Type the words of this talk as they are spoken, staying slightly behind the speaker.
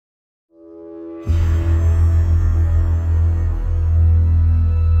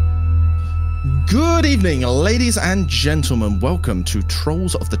Good evening, ladies and gentlemen. Welcome to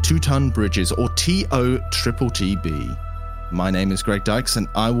Trolls of the Two-Ton Bridges, or TOTTB. My name is Greg Dykes, and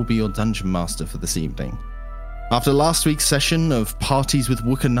I will be your Dungeon Master for this evening. After last week's session of parties with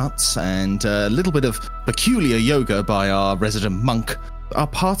Wooker Nuts and a little bit of peculiar yoga by our resident monk, our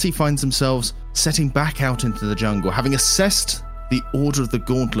party finds themselves setting back out into the jungle, having assessed the Order of the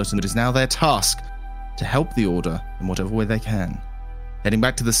Gauntlet, and it is now their task to help the Order in whatever way they can. Heading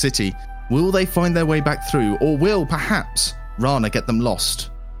back to the city, will they find their way back through, or will, perhaps, Rana get them lost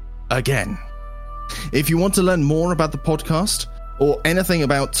again? If you want to learn more about the podcast, or anything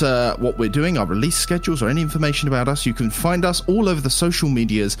about what we're doing, our release schedules, or any information about us, you can find us all over the social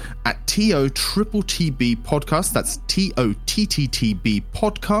medias at TOTTB Podcast. That's TOTTB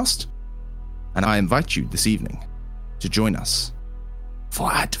Podcast. And I invite you this evening to join us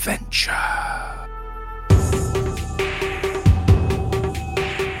for adventure.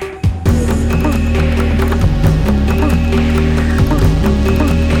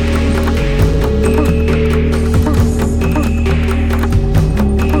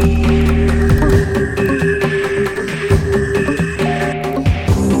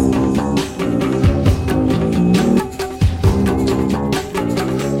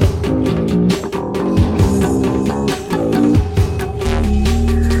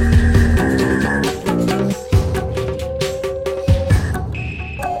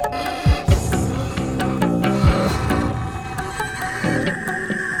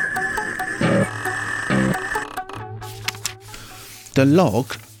 The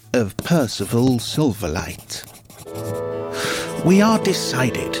Log of Percival Silverlight. We are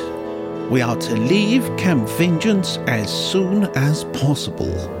decided. We are to leave Camp Vengeance as soon as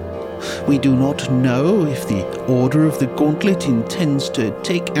possible. We do not know if the Order of the Gauntlet intends to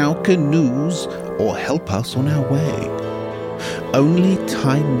take our canoes or help us on our way. Only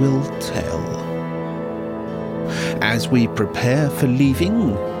time will tell. As we prepare for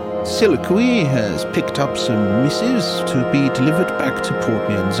leaving, Siliqui has picked up some missives to be delivered back to Port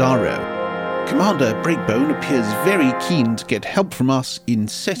Nyanzaro. Commander Breakbone appears very keen to get help from us in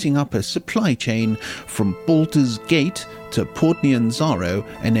setting up a supply chain from Baldur's Gate to Port Nyanzaro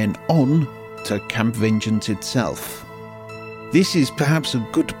and then on to Camp Vengeance itself. This is perhaps a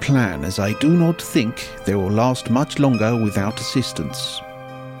good plan, as I do not think they will last much longer without assistance.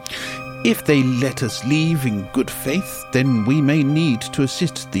 If they let us leave in good faith, then we may need to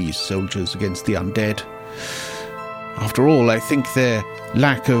assist these soldiers against the undead. After all, I think their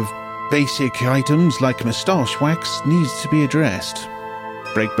lack of basic items like moustache wax needs to be addressed.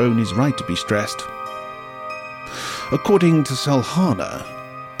 Breakbone is right to be stressed. According to Salhana,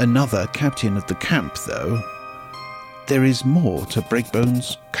 another captain of the camp, though, there is more to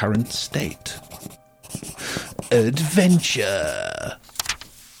Breakbone's current state. Adventure!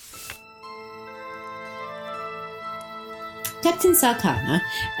 Captain Salhana,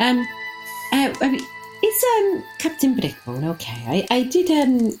 is Captain Breakbone okay? I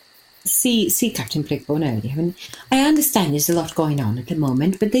did see Captain Breakbone earlier, and I understand there's a lot going on at the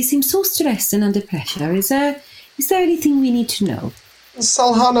moment, but they seem so stressed and under pressure. Is there anything we need to know?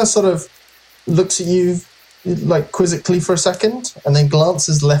 Salhana sort of looks at you like quizzically for a second, and then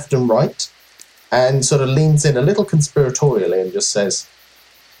glances left and right, and sort of leans in a little conspiratorially and just says,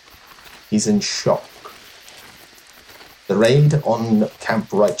 he's in shock. The raid on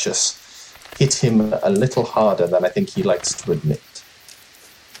Camp Righteous hit him a little harder than I think he likes to admit.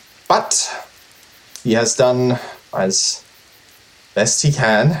 But he has done as best he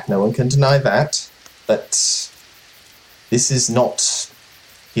can. No one can deny that. But this is not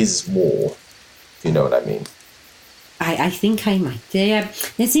his war, if you know what I mean. I think I might. There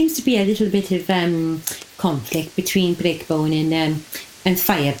seems to be a little bit of conflict between Breakbone and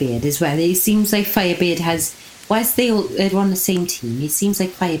Firebeard as well. It seems like Firebeard has... Whilst they all are on the same team, it seems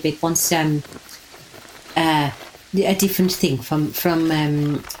like Firebeard wants a different thing from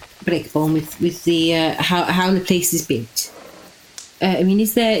Breakbone with the how the place is built. I mean,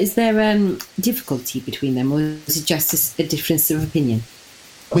 is there difficulty between them, or is it just a difference of opinion?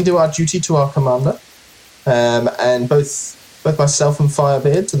 We do our duty to our commander, and both myself and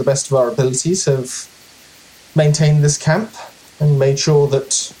Firebeard, to the best of our abilities, have maintained this camp and made sure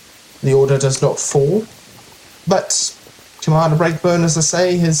that the order does not fall. But Commander Breakbone, as I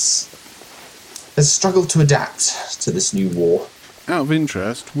say, has struggled to adapt to this new war. Out of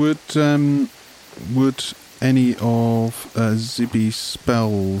interest, would any of Zibby's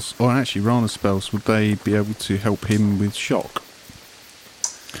spells, or actually Rana's spells, would they be able to help him with shock?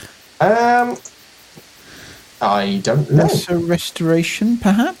 I don't know. Lesser restoration,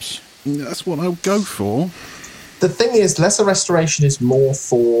 perhaps? That's what I would go for. The thing is, lesser restoration is more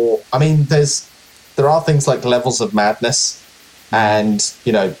for... I mean, there's there are things like levels of madness and,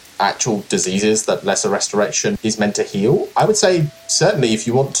 actual diseases that Lesser Restoration is meant to heal. I would say, certainly, if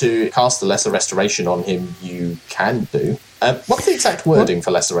you want to cast a Lesser Restoration on him, you can do. What's the exact wording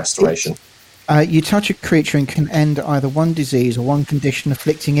for Lesser Restoration? You touch a creature and can end either one disease or one condition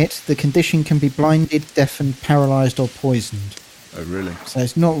afflicting it. The condition can be blinded, deafened, paralysed, or poisoned. Oh, really? So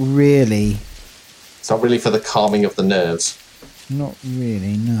it's not really... It's not really for the calming of the nerves. Not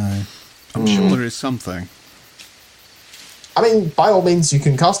really, no. I'm sure there is something. I mean, by all means, you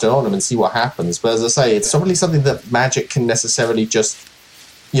can cast it on him and see what happens. But as I say, it's not really something that magic can necessarily just...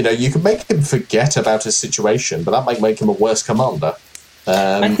 you can make him forget about his situation, but that might make him a worse commander.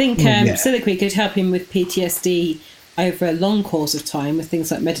 I think Siliqui could help him with PTSD over a long course of time with things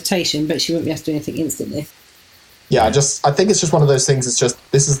like meditation, but she wouldn't be able to do anything instantly. Yeah, I think it's just one of those things. It's just,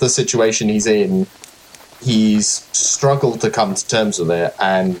 this is the situation he's in. He's struggled to come to terms with it,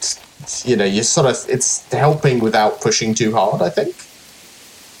 and you sort of, it's helping without pushing too hard, I think.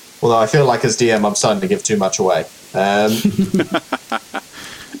 Although I feel like as DM I'm starting to give too much away.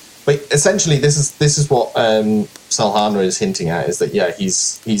 But essentially this is what Salhana is hinting at, is that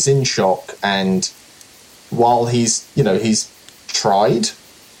he's in shock, and while he's tried,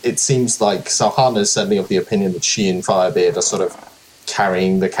 it seems like Salhana is certainly of the opinion that she and Firebeard are sort of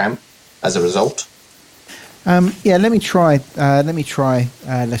carrying the camp as a result. Let me try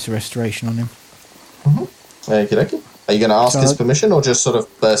Lesser Restoration on him. Mm-hmm. Okey-dokey. Are you going to ask his permission, or just sort of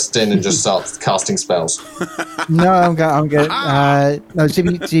burst in and just start casting spells? No, I'm going. No,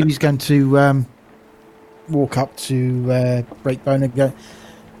 Zibi's going to walk up to Breakbone and go,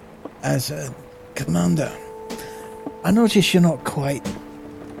 as a commander, I notice you're not quite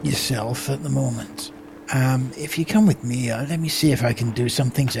yourself at the moment. If you come with me, let me see if I can do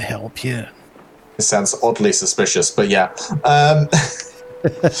something to help you. It sounds oddly suspicious, but yeah.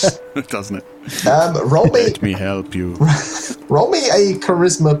 Doesn't it? Roll me. Let me help you. Roll me a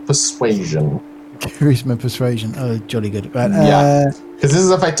charisma persuasion. Charisma persuasion. Oh, jolly good. Right, yeah, because this is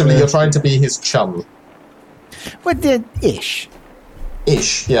effectively you're trying to be his chum. Well, ish.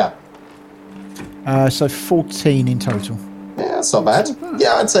 Ish, yeah. So 14 in total. Yeah, that's not bad.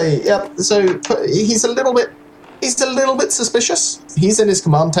 Yeah, I'd say, yeah. So he's a little bit suspicious. He's in his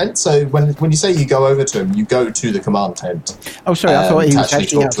command tent, so when you say you go over to him, you go to the command tent. Oh, sorry, I thought he was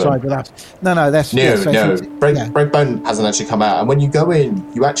actually outside with us. No, that's... No. Breakbone hasn't actually come out, and when you go in,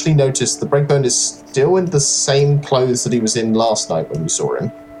 you actually notice the Breakbone is still in the same clothes that he was in last night when you saw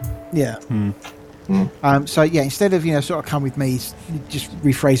him. Yeah. So, instead of, sort of come with me, just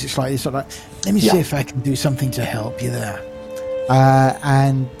rephrase it slightly, sort of like, let me see if I can do something to help you there.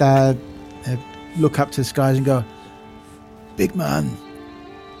 And look up to the skies and go, big man,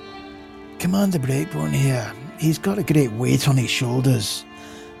 Commander Breakbone here. He's got a great weight on his shoulders.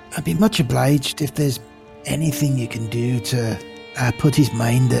 I'd be much obliged if there's anything you can do to put his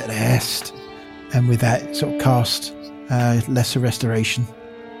mind at rest. And with that, sort of cast Lesser Restoration.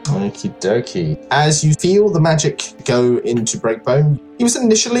 Okie dokie. As you feel the magic go into Breakbone, he was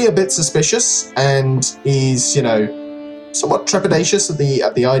initially a bit suspicious and is, somewhat trepidatious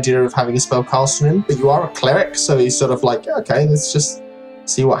at the idea of having a spell cast on him, but you are a cleric, so he's sort of like, okay, let's just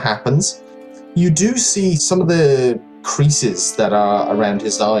see what happens. You do see some of the creases that are around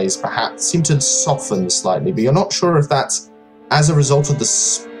his eyes perhaps seem to soften slightly, but you're not sure if that's as a result of the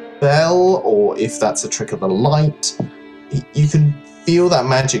spell or if that's a trick of the light. You can feel that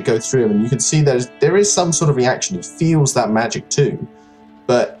magic go through him, and you can see there is some sort of reaction. He feels that magic too,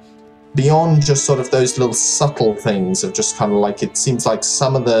 but beyond just sort of those little subtle things of just kind of like, it seems like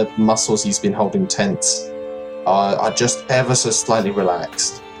some of the muscles he's been holding tense are just ever so slightly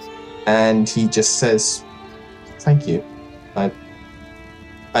relaxed. And he just says, thank you. I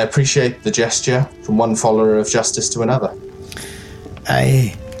appreciate the gesture from one follower of justice to another.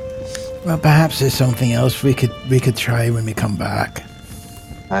 Well, perhaps there's something else we could try when we come back.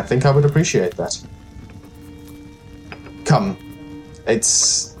 I think I would appreciate that. Come.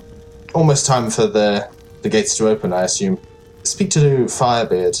 It's almost time for the gates to open, I assume. Speak to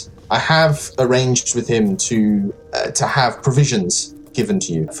Firebeard. I have arranged with him to have provisions given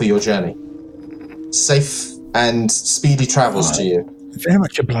to you for your journey. Safe and speedy travels to you. Very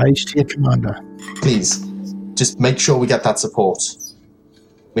much obliged to you, Commander. Please, just make sure we get that support.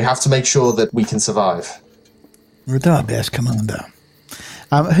 We have to make sure that we can survive. We'll do our best, Commander.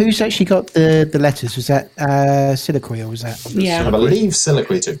 Who's actually got the letters? Was that Siliqui, or was that... Yeah. I believe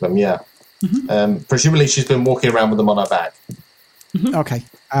Siliqui took them, yeah. Mm-hmm. Presumably she's been walking around with them on her back. Mm-hmm. Okay.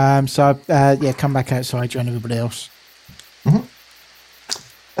 Come back outside, join everybody else.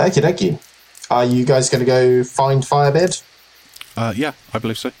 Mm-hmm. Okie dokie. Are you guys going to go find Firebeard? Yeah, I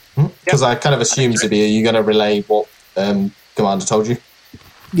believe so. Because I kind of assumed, Zibby, are you going to relay what Commander told you?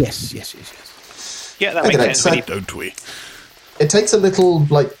 Yes. Yeah, that makes sense. So Don't we? it takes a little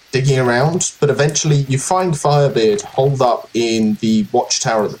digging around, but eventually you find Firebeard holed up in the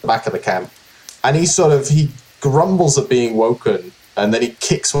watchtower at the back of the camp, and he grumbles at being woken, and then he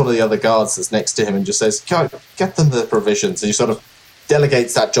kicks one of the other guards that's next to him and just says, "Go, get them the provisions." And he sort of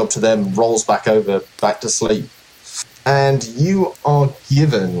delegates that job to them, rolls back to sleep. And you are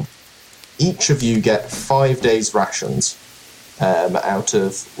given, each of you get 5 days rations out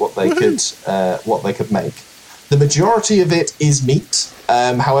of what they could make. The majority of it is meat.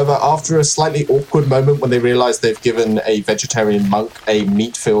 However, after a slightly awkward moment when they realise they've given a vegetarian monk a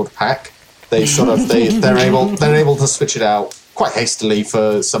meat-filled pack, they're able to switch it out quite hastily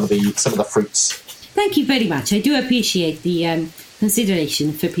for some of the fruits. Thank you very much. I do appreciate the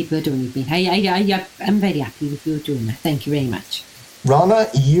consideration for people who don't eat meat. I'm very happy with you doing that. Thank you very much. Rana,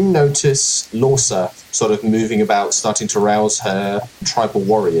 you notice Lorsa sort of moving about, starting to rouse her tribal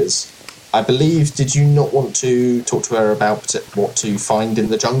warriors. I believe, did you not want to talk to her about what to find in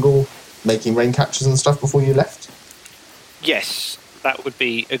the jungle, making rain catchers and stuff before you left? Yes, that would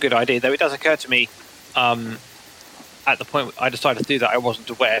be a good idea, though it does occur to me, at the point I decided to do that, I wasn't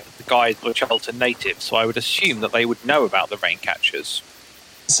aware that the guides were Charlton natives, so I would assume that they would know about the rain catchers.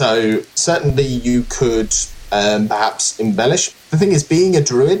 So, certainly you could perhaps embellish. The thing is, being a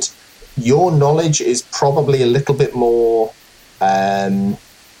druid, your knowledge is probably a little bit more...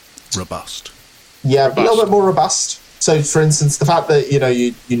 robust. Yeah, a little bit more robust. So, for instance, the fact that,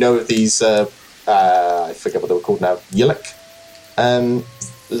 you know of these, I forget what they were called now, Yillik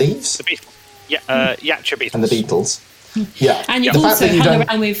leaves? The beetles. Yeah, Yacha beetles. And the beetles. Yeah. And you've also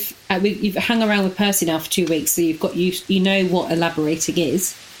you've hung around with Percy now for 2 weeks, so you know what elaborating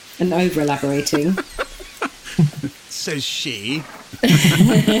is, and over-elaborating. Says she.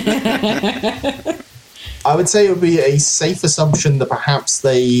 I would say it would be a safe assumption that perhaps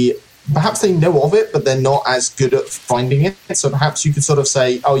they know of it, but they're not as good at finding it. So perhaps you could sort of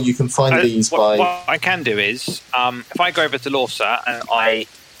say, "Oh, you can find these by." What I can do is, if I go over to Lorsa and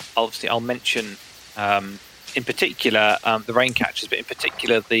I'll mention, in particular, the rain catchers, but in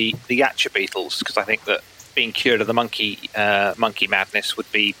particular the Yacha beetles, because I think that being cured of the monkey madness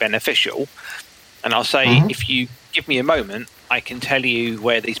would be beneficial. And I'll say, if you give me a moment, I can tell you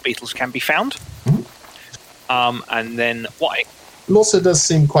where these beetles can be found. And then what Lorsa does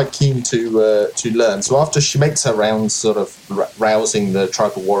seem quite keen to learn. So after she makes her rounds, sort of rousing the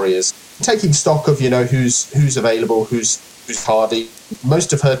tribal warriors, taking stock of who's available, who's hardy.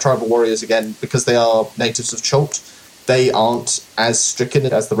 Most of her tribal warriors, again, because they are natives of Chult, they aren't as stricken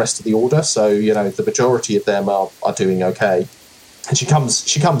as the rest of the order. So the majority of them are doing okay. And she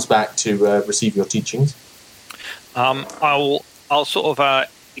comes back to receive your teachings. I'll sort of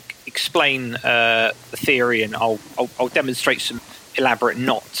explain the theory, and I'll demonstrate some elaborate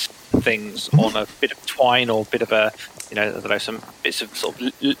knots things on a bit of twine or a bit of a some bits of sort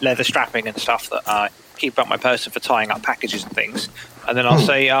of leather strapping and stuff that I keep up my person for tying up packages and things. And then I'll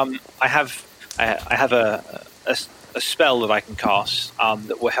say I have a spell that I can cast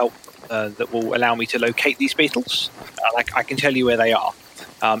that will help that will allow me to locate these beetles. I can tell you where they are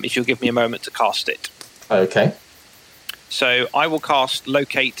if you'll give me a moment to cast it. Okay. So I will cast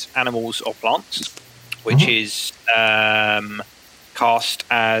Locate Animals or Plants, which is cast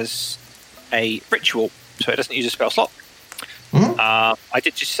as a ritual, so it doesn't use a spell slot. I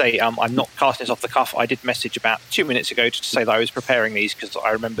did just say I'm not casting this off the cuff. I did message about 2 minutes ago to say that I was preparing these because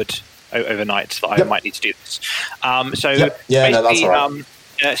I remembered overnight that I might need to do this. That's all right.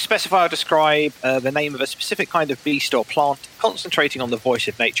 Specify or describe the name of a specific kind of beast or plant. Concentrating on the voice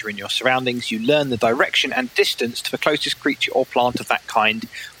of nature in your surroundings, you learn the direction and distance to the closest creature or plant of that kind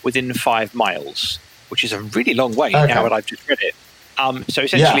within 5 miles, which is a really long way now that I've just read it. So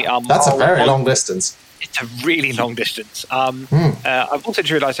essentially, that's a very long distance. It's a really long distance. I've also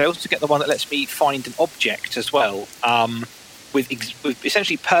realised I also get the one that lets me find an object as well, with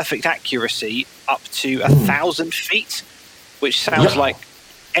essentially perfect accuracy up to 1,000 feet, which sounds like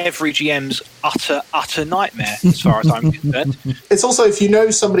every GM's utter nightmare as far as I'm concerned. It's also, if you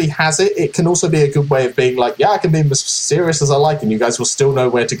know somebody has it, it can also be a good way of being like, I can be as serious as I like, and you guys will still know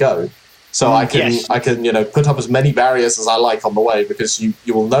where to go. So I can put up as many barriers as I like on the way, because you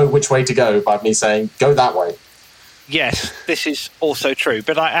will know which way to go by me saying, go that way. Yes, this is also true,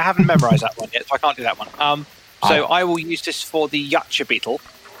 but I haven't memorised that one yet, so I can't do that one. So I will use this for the Yacha beetle,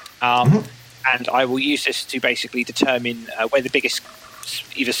 and I will use this to basically determine where the biggest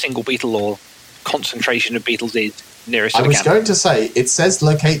either single beetle or concentration of beetles is nearest to the camp. I was going to say, it says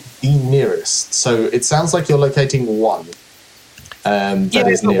locate the nearest, so it sounds like you're locating one. that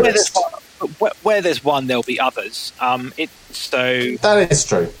is nearest. Where there's one, there'll be others. That is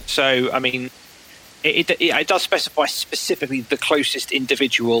true. So, I mean, it does specify specifically the closest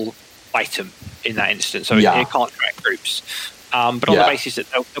individual item in that instance, so it can't track groups. But on the basis that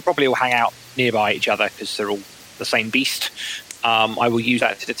they'll probably all hang out nearby each other because they're all the same beast, I will use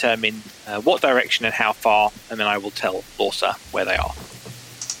that to determine what direction and how far, and then I will tell Lorsa where they are.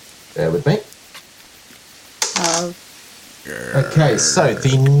 Bear with me. Okay, so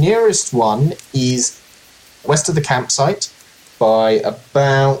the nearest one is west of the campsite by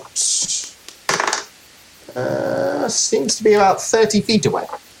about... seems to be about 30 feet away.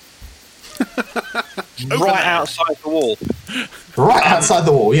 Right outside the wall. Right outside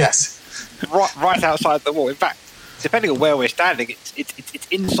the wall, yes. Right outside the wall. In fact, depending on where we're standing, it's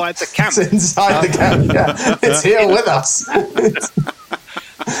inside the camp. It's inside the camp, yeah. It's here with us.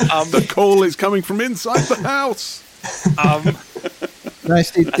 The call is coming from inside the house.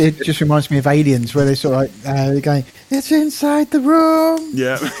 It just reminds me of Aliens, where they sort of like they're going, "It's inside the room."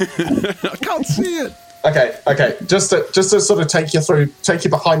 Yeah, I can't see it. Okay. Just to sort of take you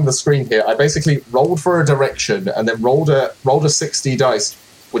behind the screen here. I basically rolled for a direction and then rolled a 60 dice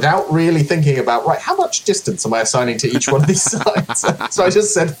without really thinking about how much distance am I assigning to each one of these sides. So I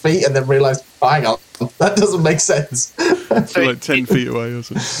just said feet and then realised, hang on, that doesn't make sense. So like 10 feet away or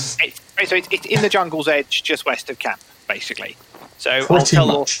something. It's in the jungle's edge, just west of camp, basically. So I'll tell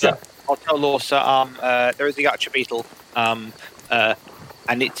Lorsa, there is the Archer beetle, and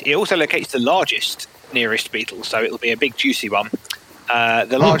it also locates the largest nearest beetle, so it'll be a big juicy one.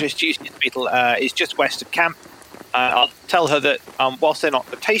 The largest juiciest beetle is just west of camp. I'll tell her that whilst they're not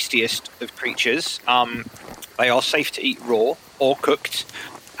the tastiest of creatures, they are safe to eat raw or cooked,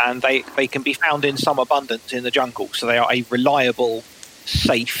 and they can be found in some abundance in the jungle, so they are a reliable,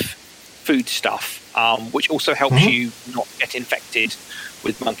 safe food stuff, which also helps you not get infected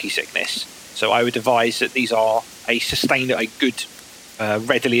with monkey sickness. So I would advise that these are a good,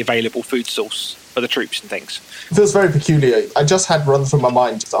 readily available food source for the troops and things. It feels very peculiar. I just had run through my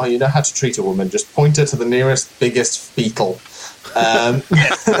mind, you know how to treat a woman, just point her to the nearest, biggest beetle.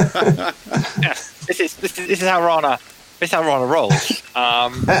 This is how Rana rolls. Yeah,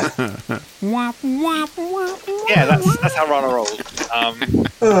 that's how Rana rolls.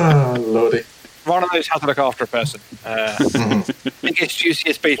 Oh, lordy. Rana knows how to look after a person. Biggest,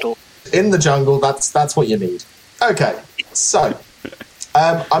 juiciest beetle. In the jungle, that's what you need. Okay, so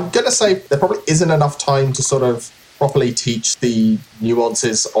I'm going to say there probably isn't enough time to sort of properly teach the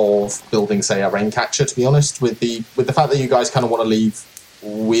nuances of building, say, a rain catcher, to be honest, with the fact that you guys kind of want to leave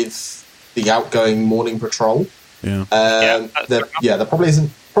with the outgoing morning patrol. Yeah. There probably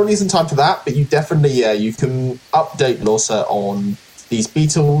isn't time for that, but you definitely you can update Lorsa on these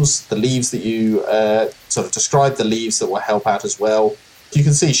beetles, the leaves that you sort of described, the leaves that will help out as well. You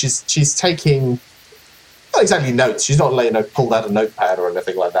can see she's taking not exactly notes. She's not pulled out a notepad or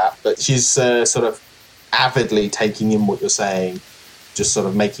anything like that, but she's sort of avidly taking in what you're saying, just sort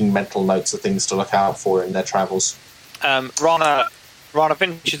of making mental notes of things to look out for in their travels. Rana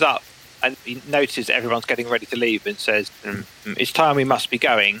finishes up and he notices everyone's getting ready to leave and says, "It's time we must be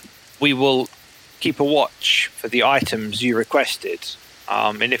going. We will keep a watch for the items you requested,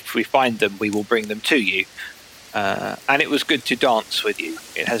 and if we find them, we will bring them to you. And it was good to dance with you.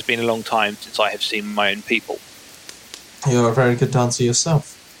 It has been a long time since I have seen my own people." You're a very good dancer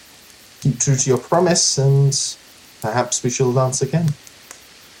yourself. Keep true to your promise, and perhaps we shall dance again.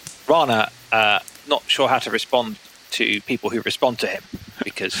 Rana, not sure how to respond to people who respond to him,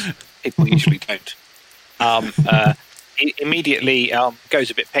 because people usually don't. He immediately goes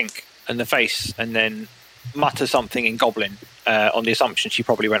a bit pink in the face and then mutters something in Goblin, on the assumption she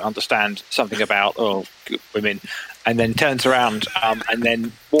probably won't understand something about women, and then turns around and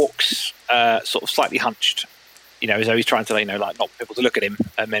then walks sort of slightly hunched, as though he's trying to not people to look at him,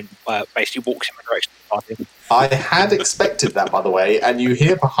 and then basically walks in the direction of the party. I had expected that, by the way, and you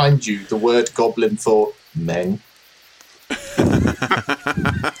hear behind you the word Goblin for men.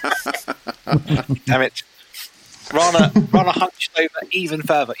 Damn it. Rana hunched over even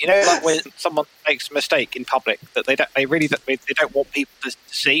further. Like when someone makes a mistake in public that they don't want people to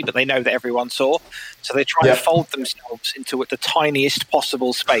see, but they know that everyone saw, so they try and fold themselves into the tiniest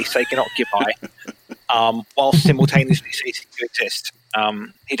possible space they can occupy, while simultaneously ceasing to exist.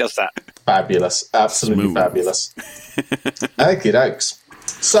 He does that. Fabulous, absolutely fabulous. Okie dokes.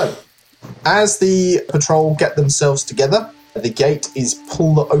 So, as the patrol get themselves together, the gate is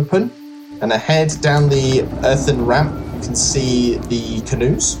pulled open. And ahead down the earthen ramp, you can see the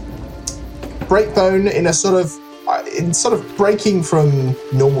canoes. Breakbone, in sort of breaking from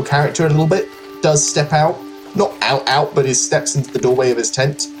normal character a little bit, does step out not out, but he steps into the doorway of his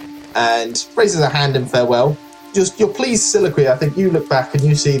tent and raises a hand in farewell. Just, you're pleased, Siliqui. I think you look back and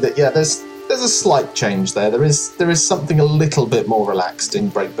you see that, there's a slight change there. There is something a little bit more relaxed in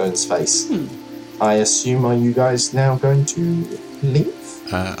Breakbone's face. I assume, are you guys now going to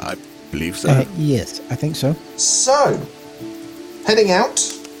leave? I believe so. Yes, I think so. So, heading out,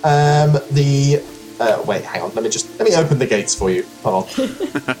 wait, hang on. Let me open the gates for you. Hold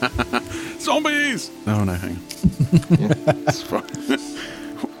on. Zombies! No, hang on. It's fine.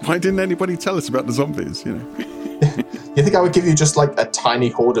 Why didn't anybody tell us about the zombies, You think I would give you just like a tiny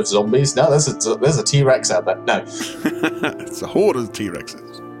horde of zombies? No, there's a T-Rex out there. No. It's a horde of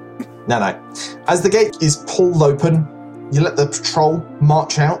T-Rexes. No. As the gate is pulled open, you let the patrol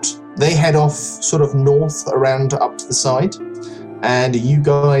march out. They head off sort of north around up to the side. And you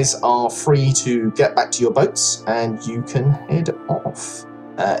guys are free to get back to your boats and you can head off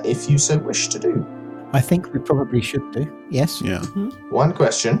if you so wish to do. I think we probably should do. Yes. Yeah. One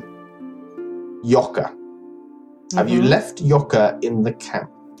question. Yoka. Have you left Yoka in the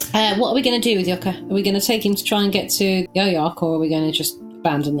camp? What are we going to do with Yoka? Are we going to take him to try and get to Yoyak, or are we going to just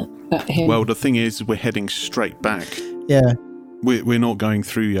abandon him? Well, the thing is, we're heading straight back. Yeah. We're not going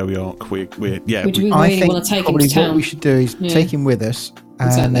through Yoyak. We I really think want to take him probably to town. what we should do is take him with us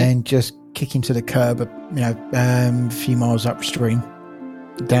and then just kick him to the curb, a few miles upstream,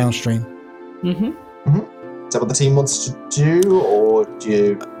 downstream. Is that what the team wants to do, or do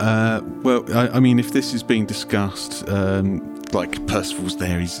you... Well, I mean, if this is being discussed, like Percival's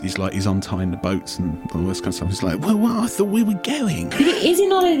there, he's untying the boats and all this kind of stuff. He's like, well, I thought we were going. But is it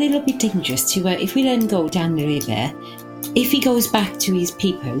not a little bit dangerous to, if we let him go down the river, if he goes back to his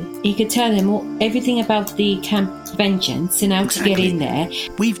people, he could tell them everything about the Camp Vengeance and how to get in there.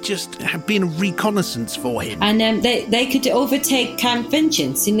 We've just been a reconnaissance for him. And they could overtake Camp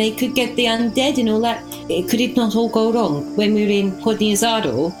Vengeance and they could get the undead and all that. Could it not all go wrong? When we were in Port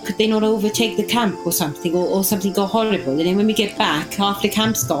Niazaro, could they not overtake the camp or something, or something go horrible? And then when we get back, half the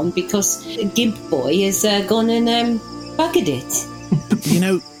camp's gone because Gimp Boy has gone and buggered it.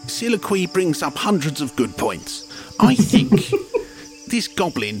 Siliqui brings up hundreds of good points. I think this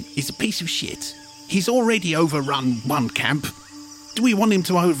goblin is a piece of shit. He's already overrun one camp. Do we want him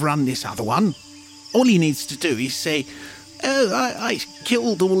to overrun this other one? All he needs to do is say, I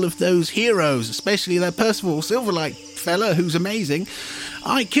killed all of those heroes, especially that Percival Silverlight fella who's amazing.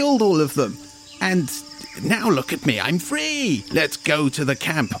 I killed all of them. And now look at me, I'm free. Let's go to the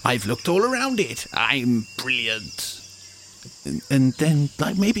camp. I've looked all around it. I'm brilliant. And then,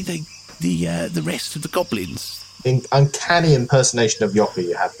 maybe the rest of the goblins... Uncanny impersonation of Yoka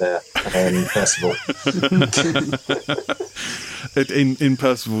you have there, Percival. In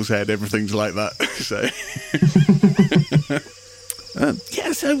Percival's head, everything's like that. So,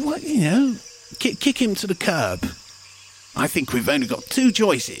 so what? Kick him to the curb. I think we've only got two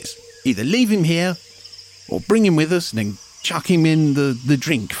choices: either leave him here, or bring him with us and then chuck him in the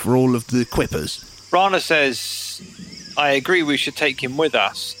drink for all of the quippers. Rana says, "I agree. We should take him with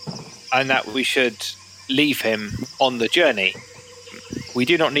us, and that we should." Leave him on the journey. We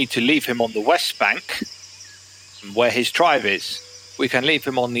do not need to leave him on the west bank where his tribe is. We can leave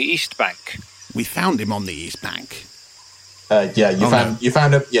him on the east bank. We found him on the east bank. You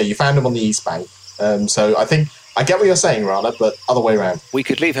found him. Yeah, you found him on the east bank. So I think I get what you're saying, Rana, but other way around. We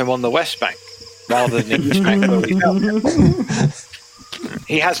could leave him on the west bank rather than the east bank where we found him.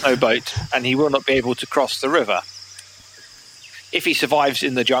 He has no boat and he will not be able to cross the river. If he survives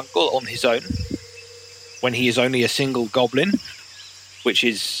in the jungle on his own, when he is only a single goblin, which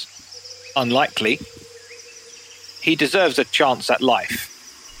is unlikely, he deserves a chance at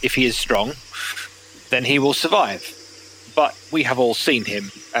life. If he is strong, then he will survive. But we have all seen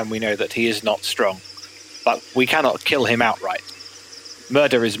him, and we know that he is not strong. But we cannot kill him outright.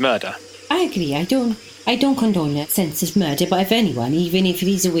 Murder is murder. I agree. I don't condone that senseless murder, but if anyone, even if it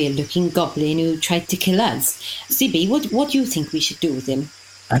is a weird-looking goblin who tried to kill us. CB, what do you think we should do with him?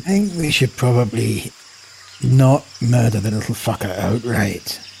 I think we should probably not murder the little fucker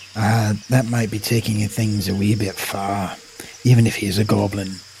outright. That might be taking things a wee bit far, even if he is a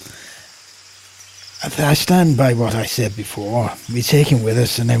goblin. I stand by what I said before. We take him with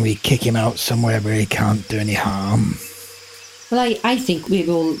us and then we kick him out somewhere where he can't do any harm. Well, I think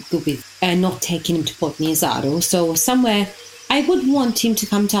we're all good with not taking him to Port Niazaro, so somewhere... I wouldn't want him to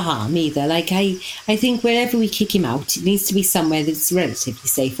come to harm either. I think wherever we kick him out, it needs to be somewhere that's relatively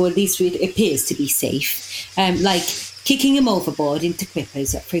safe, or at least it appears to be safe. Like kicking him overboard into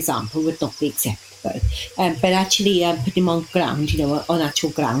quippers, for example, would not be acceptable. But actually putting him on ground, on actual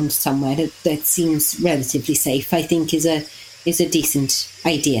ground somewhere that seems relatively safe, I think is a decent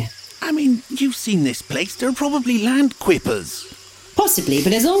idea. I mean, you've seen this place. There are probably land quippers. Possibly,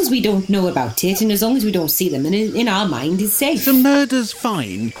 but as long as we don't know about it, and as long as we don't see them, and in our mind, it's safe. So murder's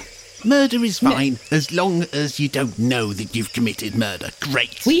fine. Murder is fine, as long as you don't know that you've committed murder.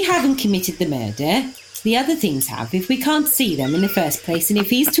 Great. We haven't committed the murder. The other things have. If we can't see them in the first place, and if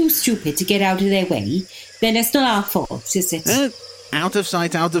he's too stupid to get out of their way, then it's not our fault, is it? Out of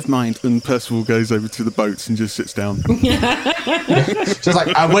sight, out of mind. And Percival goes over to the boats and just sits down. Just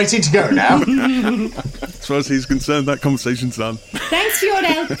like, I'm waiting to go now. As far as he's concerned, that conversation's done. Thanks for your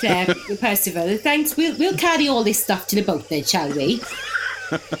help there, Percival. Thanks. We'll carry all this stuff to the boat then, shall we?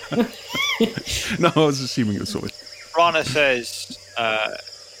 No, I was assuming it was sorted. Rana says,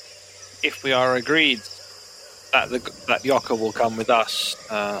 if we are agreed that Yoka will come with us,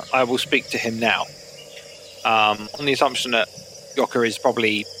 I will speak to him now. On the assumption that Yoka is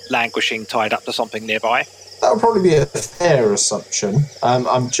probably languishing, tied up to something nearby. That would probably be a fair assumption.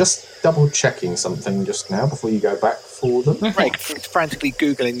 I'm just double-checking something just now before you go back for them. Greg frantically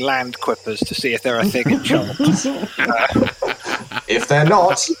Googling land quippers to see if they're a thing in Charles. If they're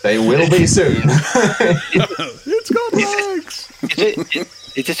not, they will be soon. It's got legs!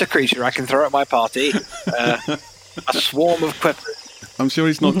 Is this a creature I can throw at my party? A swarm of quippers. I'm sure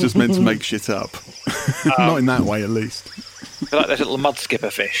he's not just meant to make shit up. Not in that way, at least. They're like those little mud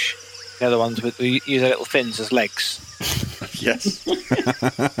skipper fish. They're the ones who use their little fins as legs. Yes.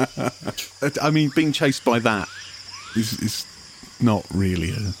 I mean, being chased by that is not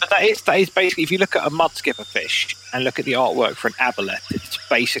really a... But that is basically, if you look at a mud skipper fish and look at the artwork for an aboleth, it's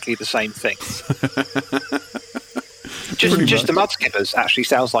basically the same thing. Just the mud skippers actually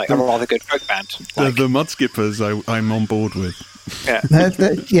sounds like a rather good folk band. The mud skippers I'm on board with. Yeah,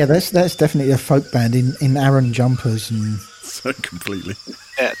 that's definitely a folk band in Aaron jumpers and... So completely.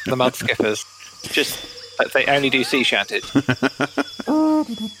 Yeah, the mud skippers. Just that they only do sea shanties. We are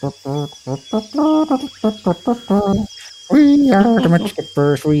the mud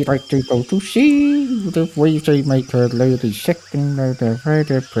skippers. We like to go to sea. The waves they make a lady sick and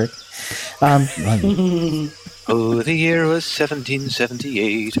the prick. Oh, the year was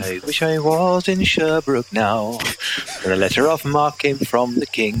 1778. I wish I was in Sherbrooke now. Where a letter of marque came from the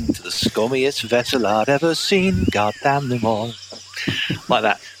king to the scummiest vessel I'd ever seen. God damn them all. Like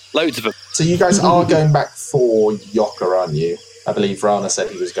that. Loads of them. So you guys are going back for Yoka, aren't you? I believe Rana said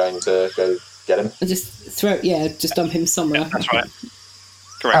he was going to go get him. Just dump him somewhere. That's right.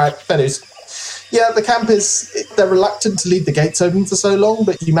 Correct. Fair news. Yeah, the camp they're reluctant to leave the gates open for so long,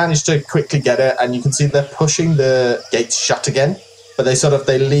 but you manage to quickly get it, and you can see they're pushing the gates shut again, but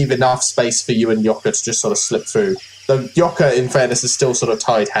they leave enough space for you and Yoka to just sort of slip through. Though Yoka, in fairness, is still sort of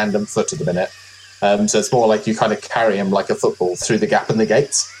tied hand and foot at the minute. So it's more like you kind of carry him like a football through the gap in the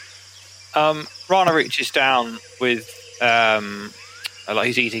gates. Rana reaches down with like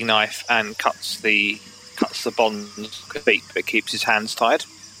his eating knife and cuts the bonds feet, but keeps his hands tied.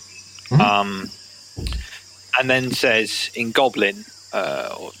 Mm-hmm. And then says in Goblin,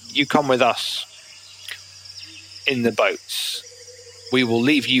 you come with us in the boats. We will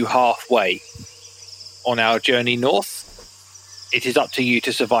leave you halfway on our journey north. It is up to you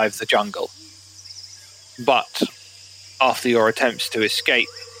to survive the jungle. But after your attempts to escape,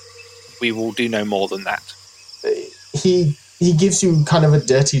 we will do no more than that. He gives you kind of a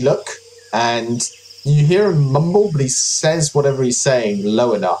dirty look, and you hear him mumble, but he says whatever he's saying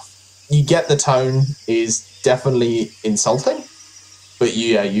low enough. You get the tone is definitely insulting, but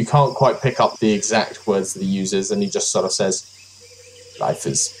you can't quite pick up the exact words that he uses, and he just sort of says, "Life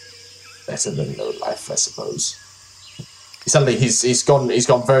is better than no life, I suppose." Suddenly, he's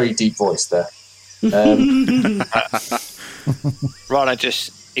gone very deep voice there. Rana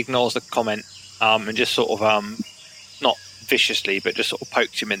just ignores the comment and just sort of not viciously, but just sort of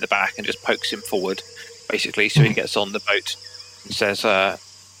pokes him in the back and just pokes him forward, basically, so he gets on the boat and says,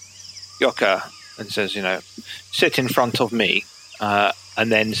 Yoka, and says, sit in front of me,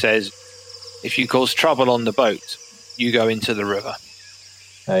 and then says, if you cause trouble on the boat, you go into the river.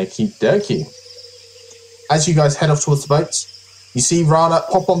 Okie dokie. As you guys head off towards the boat, you see Rana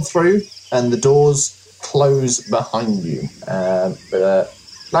pop on through, and the doors close behind you. With a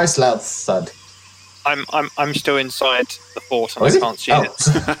nice loud thud. I'm still inside the fort, and I can't see it.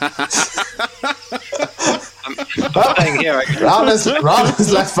 I'm staying here. Rana's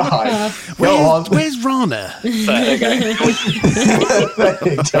left behind. Go on. Where's Rana? There you go.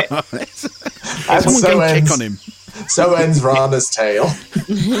 And Someone go check on him. So ends Rana's tale.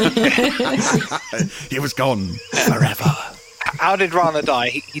 He was gone forever. How did Rana die?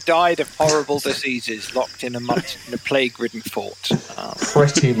 He died of horrible diseases, locked in a plague-ridden fort.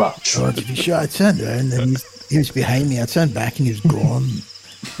 Pretty much. Oh, to be sure, I turned around and he was behind me. I turned back and he was gone.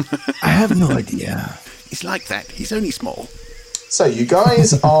 I have no idea. He's like that. He's only small. So you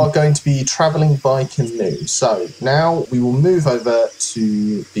guys are going to be travelling by canoe. So now we will move over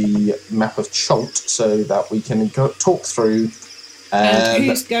to the map of Cholt so that we can talk through. And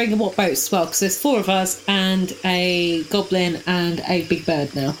who's going in what boats as well? Because there's 4 of us and a goblin and a big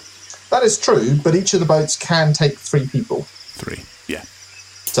bird now. That is true, but each of the boats can take 3 people. 3, yeah.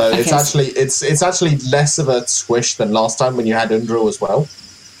 So Okay. it's actually less of a squish than last time when you had Undril as well.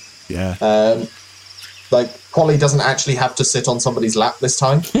 Yeah. Like, Polly doesn't actually have to sit on somebody's lap this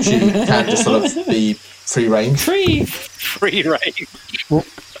time. She can just sort of be free range. Free range.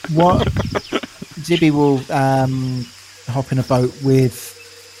 What? Zibby will hop in a boat with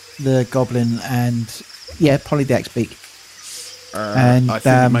the goblin and Polly the X-Beak. And I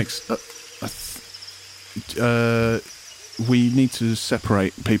think it makes. We need to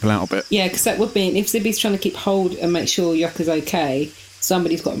separate people out a bit. Yeah, because that would mean if Zibby's trying to keep hold and make sure Yoka's okay,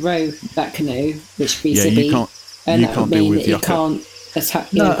 somebody's got to row that canoe, which would be Zibby. You can't. And You that can't would deal mean with that he Yoka. can't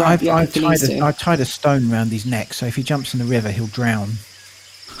attack. No, grab Yoka if he needs to. I've tied a stone around his neck, so if he jumps in the river, he'll drown.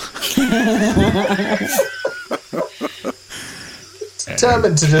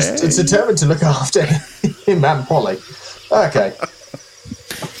 Determined to look after him and Polly. Okay.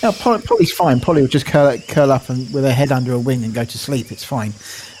 No, Polly's fine. Polly will just curl up and with her head under a wing and go to sleep. It's fine.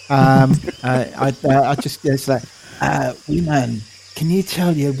 I just it's like, wee man, can you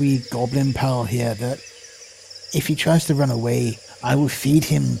tell your wee goblin pal here that if he tries to run away, I will feed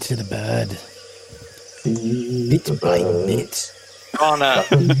him to the bird. Bit by bit. Rana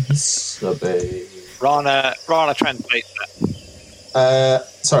translates that.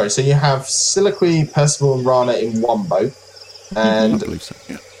 Sorry, so you have Siliqui, Percival, and Rana in one boat, I and believe so.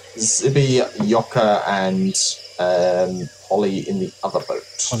 Yeah. Zibby, Yoka, and Polly in the other boat.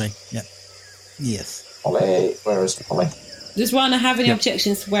 Polly, yeah. Yes. Polly, where is Polly? Does Rana have any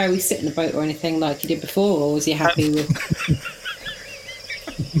objections to where we sit in the boat or anything like he did before, or was he happy with?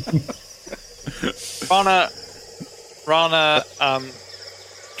 Rana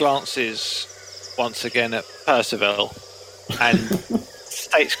glances once again at Percival and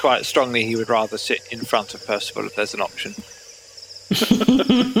states quite strongly he would rather sit in front of Percival if there's an option.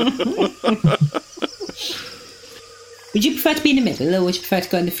 Would you prefer to be in the middle, or would you prefer to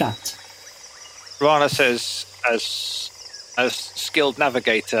go in the front? Rana says, as skilled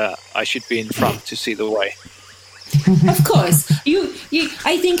navigator, I should be in front to see the way. Of course.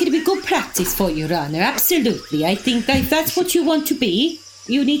 I think it'd be good practice for you, Rana. Absolutely. I think that if that's what you want to be,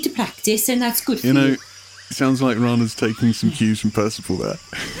 you need to practice, and that's good for you. It sounds like Rana's taking some cues from Percival there.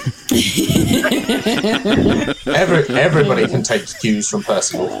 Everybody can take cues from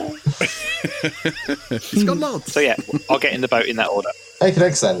Percival. He's got lots. So yeah, I'll get in the boat in that order. Okay,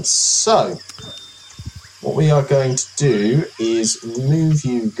 excellent. So, what we are going to do is move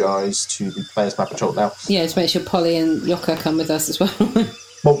you guys to the player's map of Cholt now. Yeah, just make sure Polly and Yoka come with us as well.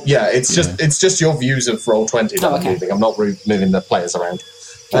 Well, yeah, it's just your views of Roll20 that I'm moving. I'm not moving the players around.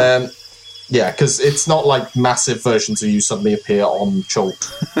 Yeah, because it's not like massive versions of you suddenly appear on Cholt.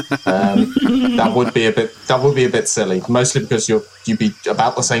 That would be a bit silly. Mostly because you'd be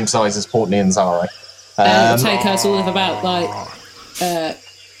about the same size as Portney and Zara. It'll take us all of about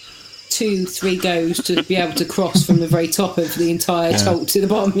 2-3 goes to be able to cross from the very top of the entire Cholt to the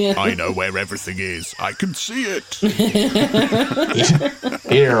bottom. Yeah, I know where everything is. I can see it.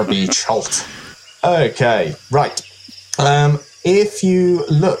 Here be Cholt. Okay, right. If you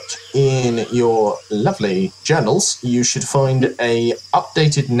look in your lovely journals, you should find a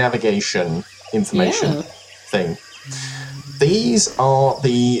updated navigation information thing. These are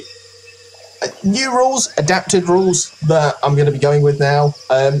the new rules, adapted rules that I'm going to be going with now.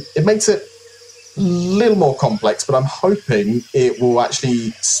 It makes it a little more complex, but I'm hoping it will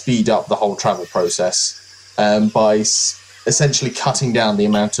actually speed up the whole travel process by essentially cutting down the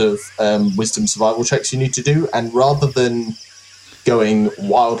amount of wisdom survival checks you need to do, and rather than going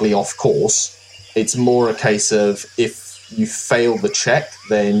wildly off course, it's more a case of if you fail the check,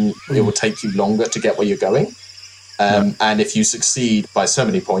 then it will take you longer to get where you're going. And if you succeed by so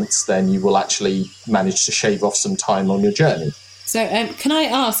many points, then you will actually manage to shave off some time on your journey. So, can I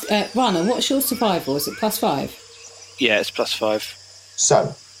ask, Rana, what's your survival? Is it +5? Yeah, it's +5.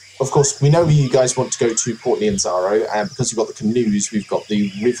 So, of course, we know you guys want to go to Portney and Zaro, and because you've got the canoes, we've got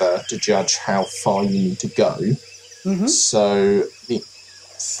the river to judge how far you need to go. Mm-hmm. So the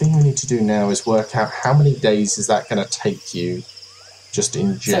thing we need to do now is work out how many days is that going to take you just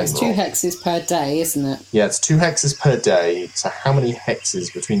in general. So it's 2 hexes per day, isn't it? Yeah, it's 2 hexes per day. So how many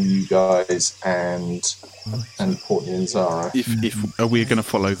hexes between you guys and Portney and Zara? If are we going to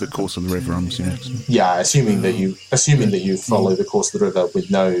follow the course of the river? I'm assuming. Yeah, assuming that you follow the course of the river with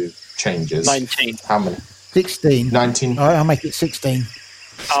no changes. 19. How many? 16. 19. All right, I'll make it 16.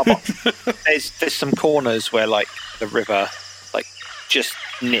 There's some corners where like the river like just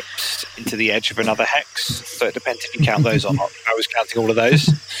nips into the edge of another hex, so it depends if you count those or not. I was counting all of those.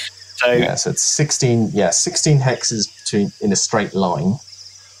 So yeah, so it's 16. Yeah, 16 hexes in a straight line.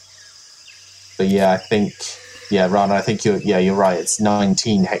 But yeah, I think Rana, I think you're right. It's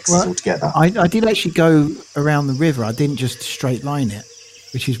 19 hexes altogether. I did actually go around the river. I didn't just straight line it,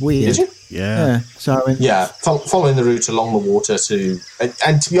 which is weird. Did you? Yeah. So following the route along the water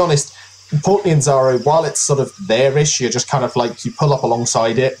and to be honest, Portney and Zara, while it's sort of there-ish, you're just kind of like you pull up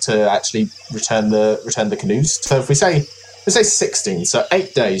alongside it to actually return the canoes. So if we say 16, so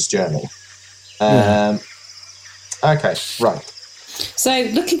 8 days journey. Okay, right. So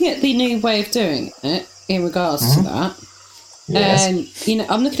looking at the new way of doing it in regards to that, yes.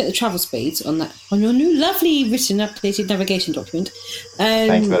 I'm looking at the travel speeds on your new lovely written updated navigation document.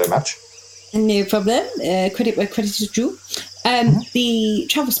 Thank you very much. No problem. Credit where credit is due. The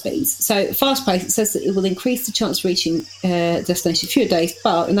travel speeds. So fast pace, it says that it will increase the chance of reaching destination in fewer days,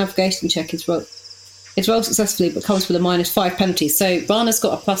 but a navigation check is rolled successfully but comes with a -5 penalty. So Rana's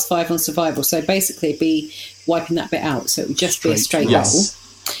got a +5 on survival, so basically it'd be wiping that bit out, so it would just be a straight roll. Yes.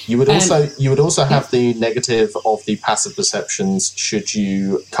 You would also have the negative of the passive perceptions should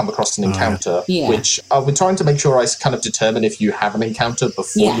you come across an encounter, which we're trying to make sure I kind of determine if you have an encounter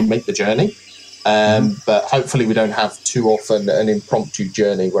before you make the journey. But hopefully we don't have too often an impromptu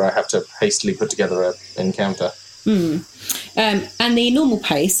journey where I have to hastily put together an encounter. And the normal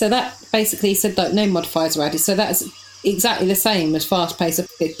pace, so that basically said that no modifiers are added, so that's exactly the same as fast pace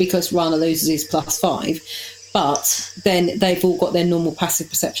because Rana loses his +5, but then they've all got their normal passive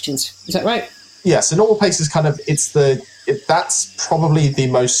perceptions. Is that right? Yeah, so normal pace is kind of that's probably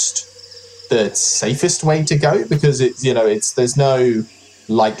the safest way to go because there's no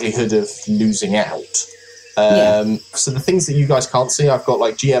likelihood of losing out. So the things that you guys can't see, I've got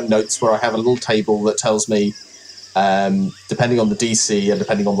like GM notes where I have a little table that tells me, depending on the DC and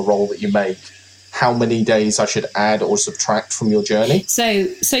depending on the roll that you make, how many days I should add or subtract from your journey. So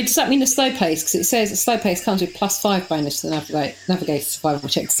does that mean a slow pace? Because it says a slow pace comes with +5 bonus to the navigator survival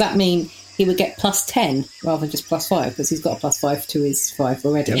check. Does that mean he would get +10 rather than just +5 because he's got a +5 to his 5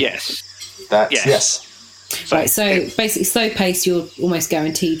 already? Yes. Yes. Right, so basically slow pace, you're almost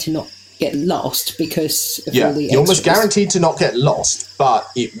guaranteed to not get lost because of all the you're almost guaranteed to not get lost, but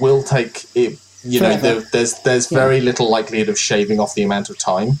it will take it. There's very little likelihood of shaving off the amount of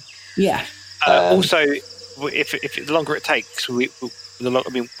time. Yeah. Also, if the longer it takes, we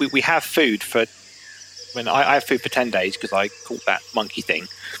have food for. I have food for 10 days because I caught that monkey thing,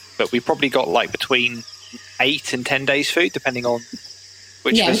 but we probably got like between 8 and 10 days food depending on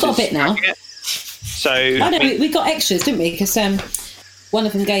which. Yeah, we've got a bit now. So we got extras, didn't we? Because one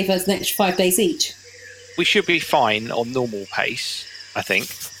of them gave us an extra 5 days each. We should be fine on normal pace, I think.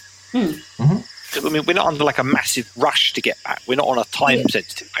 Mm-hmm. I mean, we're not under like a massive rush to get back. We're not on a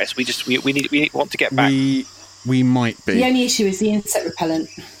time-sensitive quest. We want to get back. We might be. The only issue is the insect repellent.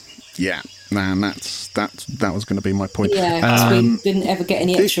 Yeah, and that was going to be my point. Yeah, we didn't ever get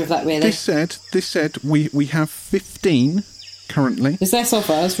any extra of that really. This said, we have 15 currently. There's less of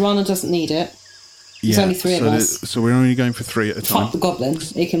us. Rana doesn't need it. There's only 3 of us. So we're only going for 3 at a time. Fuck the goblin.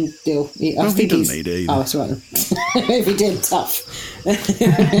 He can deal. He doesn't need it either. Oh, that's right. If he did, tough.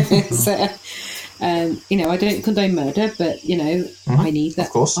 So, I don't condone murder, but, I need that.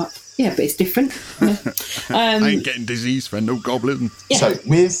 Of course. But it's different. I ain't getting disease for no goblin. Yeah. So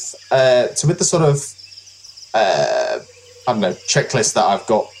with the sort of checklist that I've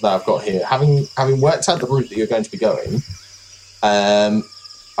got here, having worked out the route that you're going to be going,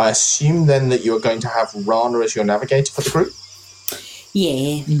 I assume then that you are going to have Rana as your navigator for the group?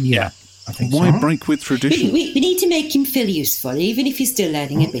 Yeah. I think Why so. break with tradition? We need to make him feel useful, even if he's still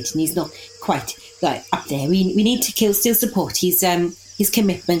learning a bit and he's not quite up there. We need to still support his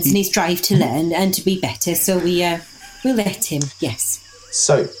commitments and his drive to learn and to be better. So we'll let him. Yes.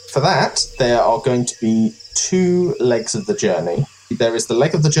 So for that, there are going to be 2 legs of the journey. There is the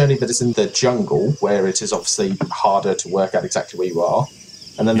leg of the journey that is in the jungle, where it is obviously harder to work out exactly where you are.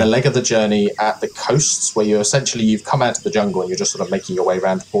 And then the leg of the journey at the coasts, where you've come out of the jungle and you're just sort of making your way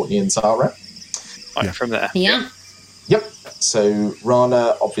around to Portney and Zara. From there. Yeah. Yep. So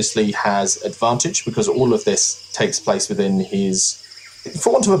Rana obviously has advantage because all of this takes place within his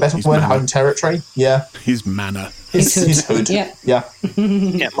for want of a better His word, manor. home territory. Yeah, His manor. his hood. Yeah. Yeah.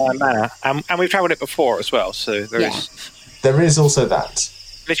 Yeah, my manor. And we've travelled it before as well, so there is. There is also that.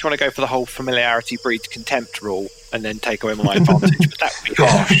 Unless you want to go for the whole familiarity breeds contempt rule and then take away my advantage, but that would be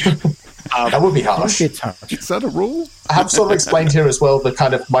harsh. That would be harsh. Is that a rule? I have sort of explained here as well the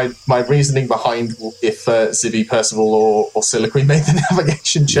kind of my reasoning behind if Zibby, Percival, or Siliqui made the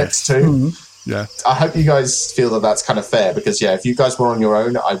navigation checks too. Yeah. I hope you guys feel that that's kind of fair because, if you guys were on your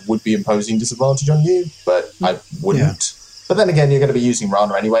own, I would be imposing disadvantage on you, but I wouldn't. But then again, you're going to be using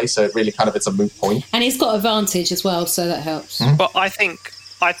Rana anyway, so it really it's a moot point. And he's got advantage as well, so that helps. But I think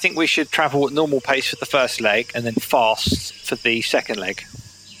we should travel at normal pace for the first leg and then fast for the second leg.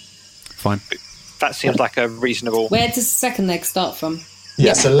 Fine. That seems like a reasonable. Where does the second leg start from?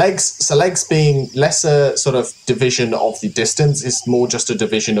 Yeah, so legs being less a sort of division of the distance, is more just a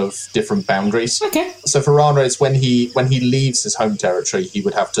division of different boundaries. Okay. So for Rana, it's when he leaves his home territory, he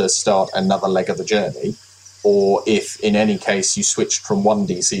would have to start another leg of the journey. Or if, in any case, you switched from one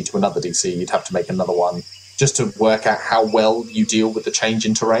DC to another DC, you'd have to make another one just to work out how well you deal with the change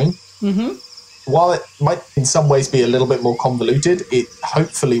in terrain. Mm-hmm. While it might in some ways be a little bit more convoluted, it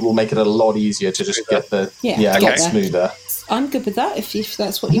hopefully will make it a lot easier to just get a lot smoother. I'm good with that, if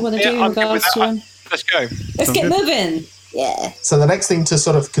that's what you want to do in I'm good with regards that. to... Let's go. Let's get moving. Yeah. So the next thing to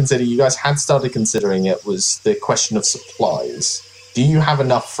sort of consider, you guys had started considering it, was the question of supplies. Do you have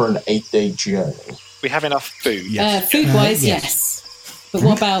enough for an 8-day journey? We have enough food. Yes. Food-wise, yes. yes. But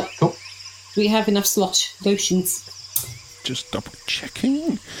what about... Cool. Do we have enough slosh lotions? Just double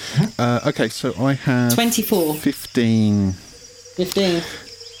checking. Okay, so I have 24. 15. 15.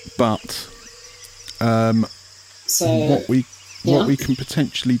 But So... what we can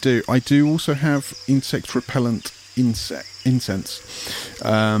potentially do, I do also have insect repellent incense. Insect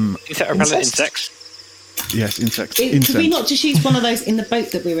repellent insects. Yes, insects. Could we not just use one of those in the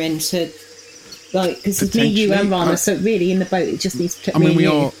boat that we're in to... Like, because it's me, you, and Rana, so really in the boat it just needs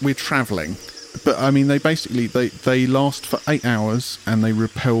to... we're travelling. But I mean, they basically they last for 8 hours and they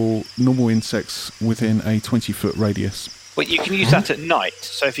repel normal insects within a 20-foot radius. Well, you can use that at night.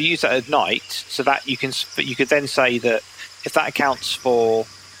 So if you use that at night, so that you could then say that if that accounts for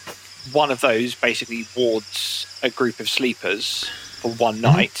one of those, basically wards a group of sleepers for one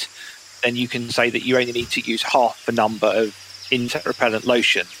night, then you can say that you only need to use half the number of insect repellent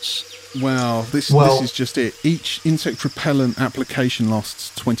lotions. Well, this is just it. Each insect repellent application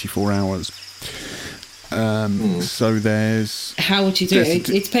lasts 24 hours. So there's... How would you do it?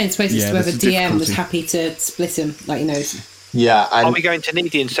 It depends basically whether DM was happy to split them, Yeah. And are we going to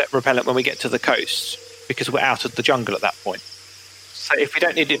need the insect repellent when we get to the coast? Because we're out of the jungle at that point. So if we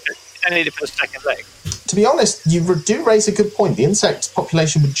don't need it, for the second leg. To be honest, you do raise a good point. The insect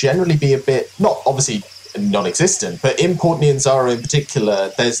population would generally be a bit, not obviously non-existent, but in Port Nyanzara in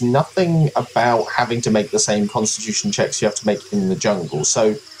particular, there's nothing about having to make the same constitution checks you have to make in the jungle.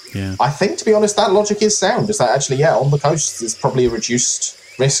 So I think, to be honest, that logic is sound. Is that actually, on the coast, there's probably a reduced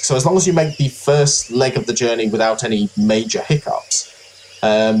risk. So as long as you make the first leg of the journey without any major hiccups,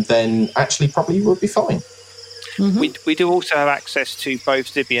 then actually probably you would be fine. Mm-hmm. We do also have access to both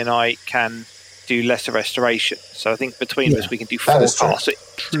Zibby and I can do lesser restoration. So I think between us we can do 4 casts.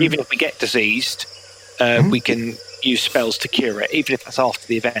 So even if we get diseased, we can use spells to cure it, even if that's after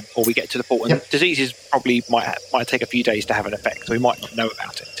the event or we get to the port. And diseases probably might take a few days to have an effect, so we might not know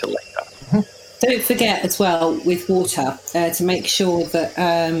about it until later. Don't forget as well with water to make sure that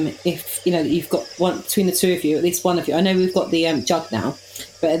if you've got one between the two of you, at least one of you. I know we've got the jug now,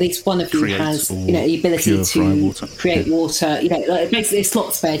 but at least one of you has the ability to create water. Basically a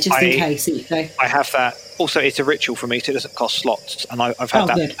slot spare just in case. I have that. Also, it's a ritual for me, so it doesn't cost slots, and I've had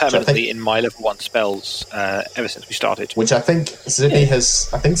that permanently in my level 1 spells ever since we started. Which I think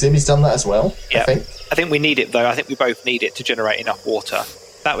Zibby's done that as well. Yeah, I think we need it though. I think we both need it to generate enough water.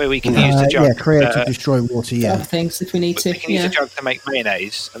 That way we can use the jug. Create to destroy water. Other things if we need to. We can use the jug to make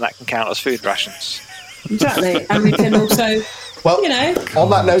mayonnaise, and that can count as food rations. Exactly, and we can also. Well, on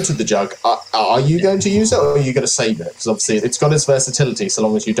that note of the jug, are you going to use it or are you going to save it? Because obviously it's got its versatility so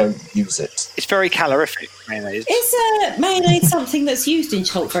long as you don't use it. It's very calorific, mayonnaise. Is mayonnaise something that's used in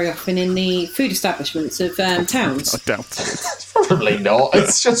Chult very often in the food establishments of towns? I doubt it. Probably not.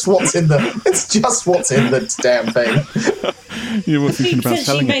 It's just what's in the damn thing. You were thinking about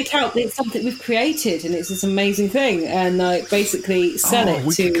selling it. Make out that it's something we've created and it's this amazing thing, and basically sell it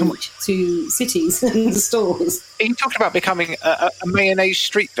to cities and stores. Are you talking about becoming a mayonnaise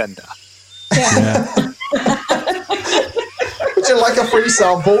street vendor? Yeah. Would you like a free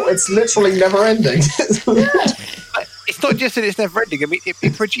sample? It's literally never ending. It's it's not just that it's never ending. I mean,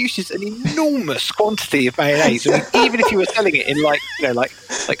 it produces an enormous quantity of mayonnaise. I mean, even if you were selling it in like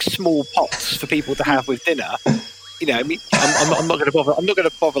small pots for people to have with dinner, I mean, I'm not going to bother. I'm not going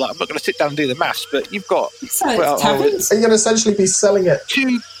to sit down and do the maths. But you've got. Are you going to essentially be selling it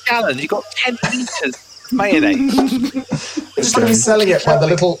 2 gallons? You've got 10 litres of mayonnaise. You're just going to be selling it by the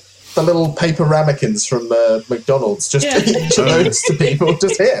little paper ramekins from McDonald's. Just each of those to people.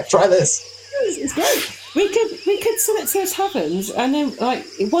 Just here, try this. It's great. We could sell it to the taverns, and then like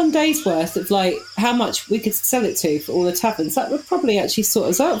 1 day's worth of like how much we could sell it to for all the taverns. That would probably actually sort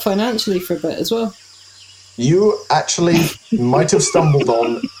us out financially for a bit as well. You actually might have stumbled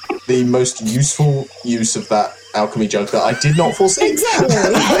on the most useful use of that alchemy jug that I did not foresee. Exactly.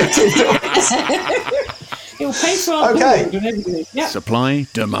 It'll pay for our board and everything. Yep. Supply,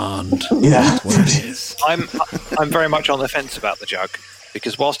 demand. Yeah. That's what it is. I'm very much on the fence about the jug,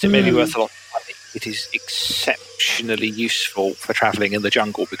 because whilst it may be worth a lot of money, it is exceptionally useful for travelling in the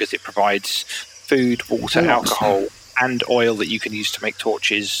jungle, because it provides food, water, alcohol, and oil that you can use to make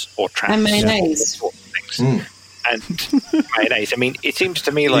torches or traps. And mayonnaise. And mayonnaise. I mean, it seems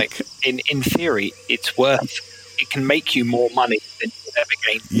to me like, in theory, it can make you more money than you ever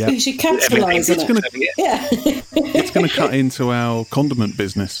gain. Yeah. You should capitalise on it. It's going to cut into our condiment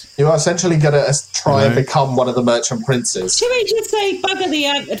business. You're essentially going to try and become one of the merchant princes. Should we just say bugger the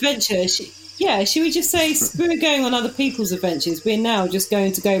adventure? Should we just say screw going on other people's adventures? We're now just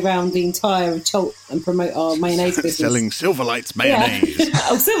going to go around the entire Chult and promote our mayonnaise business. Selling Silverlight's mayonnaise. Yeah.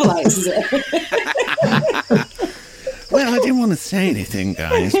 Oh, Silverlights, is it? Well, I didn't want to say anything,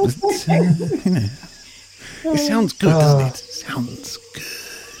 guys, but, it sounds good, doesn't it? It sounds good.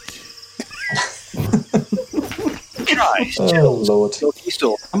 Oh, Lord.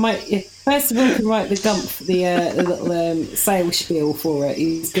 I might, Percival can write the little sales spiel for it.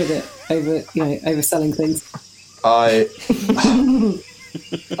 He's good at overselling things. I'm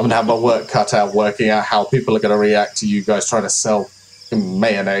going to have my work cut out working out how people are going to react to you guys trying to sell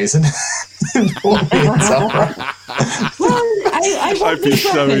mayonnaise and I want these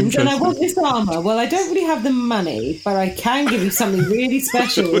weapons and I want this armour. Well, I don't really have the money, but I can give you something really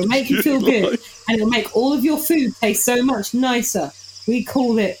special. It'll make you feel good, and it'll make all of your food taste so much nicer. We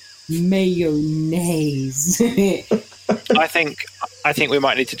call it mayonnaise. I think we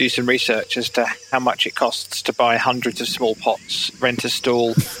might need to do some research as to how much it costs to buy hundreds of small pots, rent a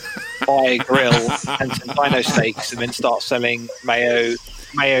stall, buy a grill and some dino steaks, and then start selling mayo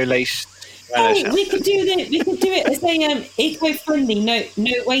lace. We could do it as a eco-friendly, no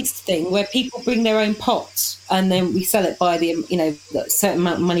waste thing, where people bring their own pots, and then we sell it by the certain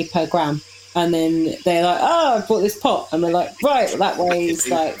amount of money per gram, and then they're like, "Oh, I bought this pot," and we're like, "Right, well, that weighs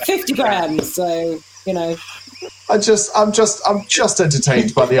like 50 grams," so I'm just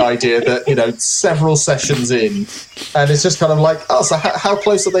entertained by the idea that several sessions in, and it's just kind of like, oh, so how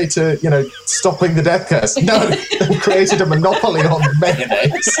close are they to stopping the death curse? No, they created a monopoly on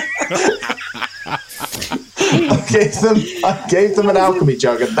mayonnaise. I gave them an alchemy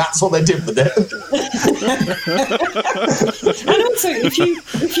jug, and that's what they did with it. And also, if you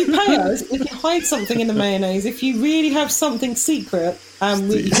pay us, we can hide something in the mayonnaise. If you really have something secret, you can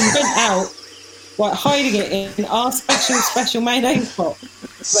rent out. Like hiding it in our special mayonnaise pot.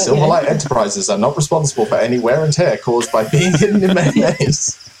 Silverlight Enterprises are not responsible for any wear and tear caused by being hidden in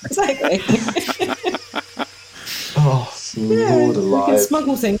mayonnaise. Exactly. Oh, Lord alive! You can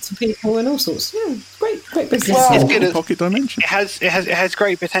smuggle things to people and all sorts. Yeah, great business. Well, it's good pocket dimension. It has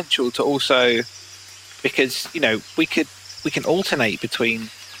great potential to also, because we can alternate between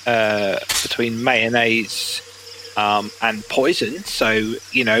mayonnaise. And poison, so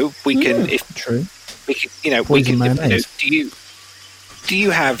we can. True. We can. We can. Do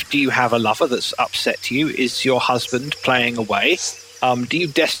you have a lover that's upset you? Is your husband playing away? Do you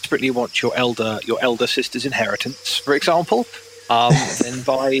desperately want your elder sister's inheritance, for example? Then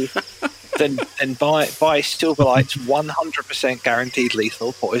buy Silverlight's 100% guaranteed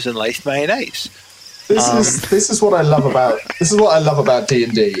lethal poison laced mayonnaise. This is what I love about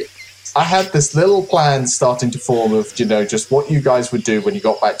D&D. I had this little plan starting to form of, just what you guys would do when you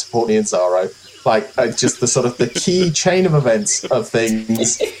got back to Portney and Zaro. Like, just the sort of the key chain of events of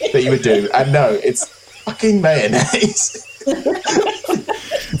things that you would do. And no, it's fucking mayonnaise.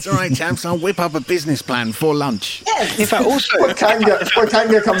 It's all right, chaps. I'll whip up a business plan for lunch. Yes. In fact, also,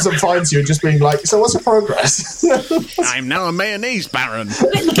 Wakanga comes and finds you and just being like, so what's the progress? I'm now a mayonnaise baron.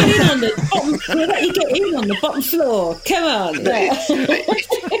 We'll let you get in on the bottom floor. Come on.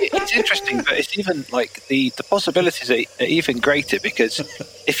 It's interesting, but it's even like the possibilities are even greater, because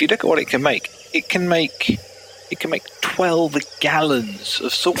if you look at what it can make 12 gallons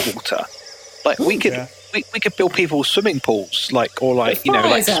of salt water. Like we could we could build people swimming pools, like small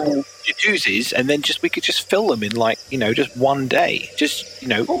jacuzzis, and then we could just fill them in just one day.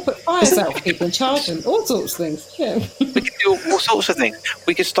 Or put fires out for people and charge them. All sorts of things. Yeah. We could do all sorts of things.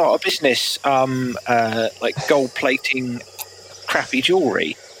 We could start a business, like gold plating crappy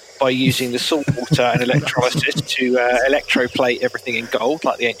jewellery by using the salt water and electrolysis to electroplate everything in gold,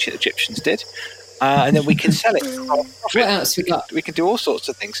 like the ancient Egyptians did. And then we can sell it. What else we got? We can do all sorts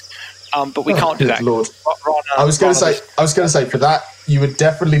of things, but we can't do that. Lord. I was going to say for that you would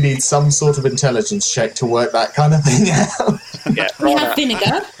definitely need some sort of intelligence check to work that kind of thing out. Yeah, we have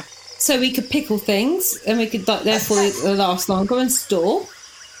vinegar, so we could pickle things, and we could therefore last longer and store.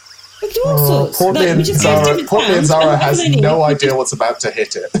 We could do all sorts. Portly and Zara has no idea what's about to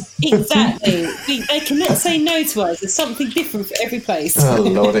hit it. Exactly. They cannot say no to us. There's something different for every place. Oh,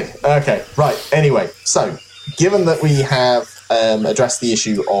 lordy. Okay, right. Anyway, so given that we have addressed the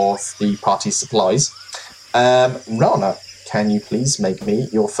issue of the party's supplies, Rana, can you please make me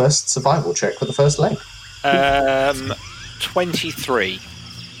your first survival check for the first leg? 23.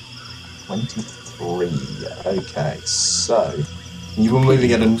 23. Okay, so you were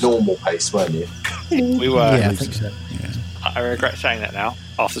moving at a normal pace, weren't you? We were. Yeah, I think so. Yeah. I regret saying that now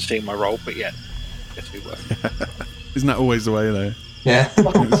after seeing my roll, but yeah, yes, we were. Isn't that always the way, though? Yeah.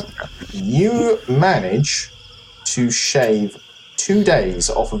 You manage to shave 2 days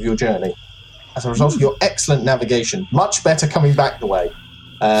off of your journey as a result of your excellent navigation. Much better coming back the way.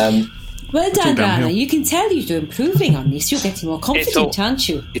 Well done, Rana. You can tell you're improving on this. You're getting more confident, aren't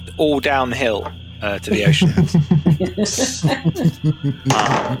you? It's all downhill to the ocean.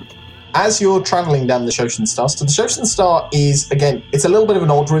 As you're travelling down the Shoshin Star, so the Shoshin Star is, again, it's a little bit of an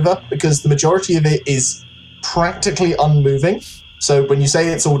odd river because the majority of it is practically unmoving. So when you say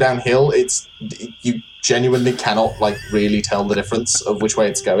it's all downhill, you genuinely cannot really tell the difference of which way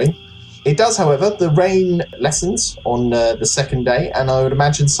it's going. It does, however, the rain lessens on the second day, and I would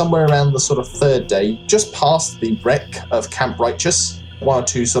imagine somewhere around the sort of third day, just past the wreck of Camp Righteous, one or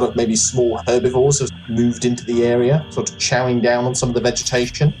two sort of maybe small herbivores have moved into the area, sort of chowing down on some of the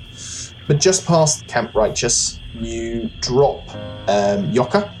vegetation. But just past Camp Righteous, you drop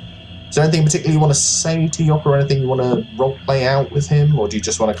Yoka. Is there anything particularly you want to say to Yoka, or anything you want to role play out with him, or do you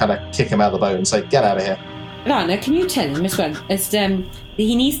just want to kind of kick him out of the boat and say, get out of here? Rana, can you tell him as well as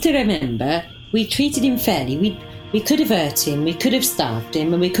he needs to remember we treated him fairly. We could have hurt him, we could have starved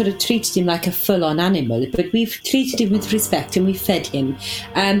him, and we could have treated him like a full-on animal, but we've treated him with respect and we fed him.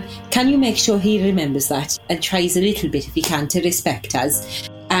 Can you make sure he remembers that and tries a little bit, if he can, to respect us?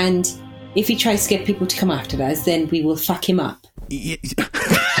 And if he tries to get people to come after us, then we will fuck him up.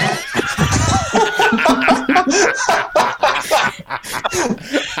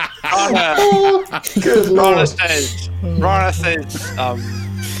 Good Lord. Rana says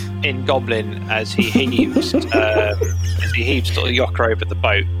in Goblin as he heaves sort of Yoka over the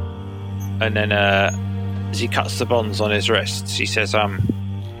boat, and then as he cuts the bonds on his wrists, he says,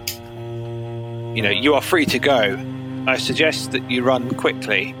 you are free to go. I suggest that you run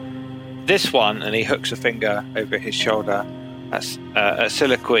quickly. This one, and he hooks a finger over his shoulder, that's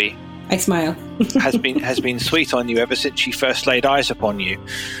Siliqui. I smile. has been sweet on you ever since she first laid eyes upon you.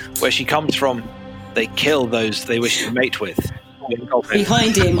 Where she comes from, they kill those they wish to mate with.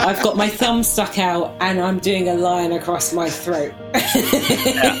 Behind him, I've got my thumb stuck out and I'm doing a line across my throat.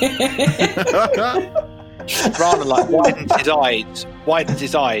 Rana widens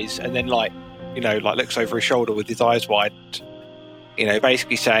his eyes, and then looks over his shoulder with his eyes wide.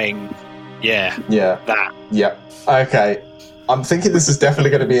 Basically saying, yeah, that. Yeah. Okay. I'm thinking this is definitely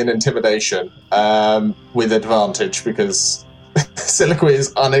going to be an intimidation with advantage because Siliqui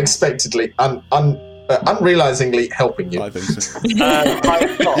is unexpectedly, unrealizingly helping you. I think so.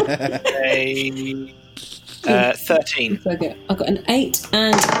 I've got a 13. I've got an 8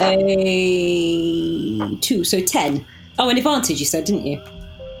 and a 2, so 10. Oh, an advantage you said, didn't you?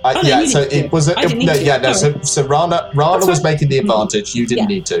 It was. So Rana was making the advantage. You didn't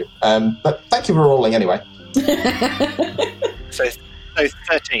need to. But thank you for rolling anyway. So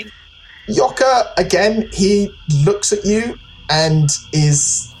 13. Yoka, again, he looks at you and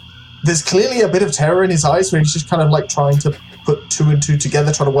there's clearly a bit of terror in his eyes where he's just kind of trying to put two and two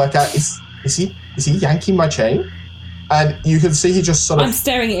together, trying to work out, is he yanking my chain? And you can see he just sort of... I'm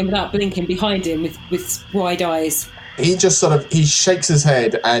staring at him without blinking behind him with wide eyes. He just he shakes his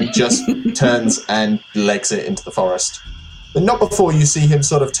head and just turns and legs it into the forest. But not before you see him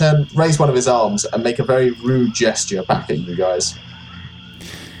sort of raise one of his arms and make a very rude gesture back at you guys.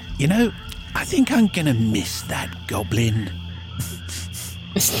 I think I'm going to miss that goblin.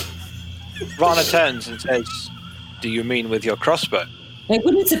 Rana turns and says, do you mean with your crossbow? It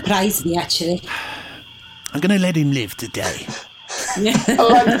wouldn't surprise me, actually. I'm going to let him live today. I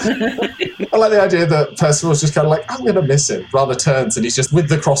like the idea that Percival's just kind of like, I'm going to miss him. Rather turns and he's just with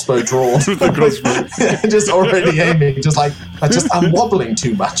the crossbow drawn. Just already aiming. Just like, I'm wobbling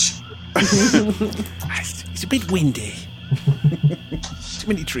too much. It's a bit windy. Too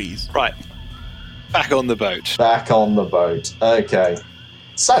many trees. Right. Back on the boat. Back on the boat. Okay.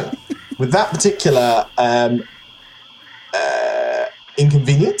 So, with that particular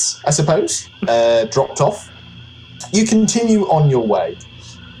inconvenience, I suppose, dropped off, you continue on your way.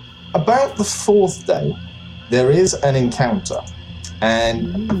 About the fourth day, there is an encounter,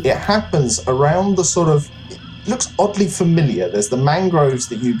 and it happens around the sort of, it looks oddly familiar. There's the mangroves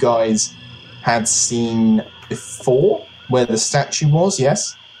that you guys had seen before, where the statue was,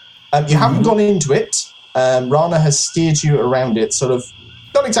 yes? You haven't gone into it. Rana has steered you around it, sort of,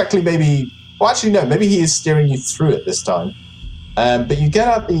 not exactly maybe, well actually no, maybe he is steering you through it this time. But you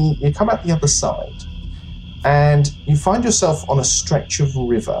come out the other side, and you find yourself on a stretch of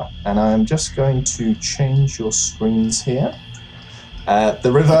river, and I am just going to change your screens here.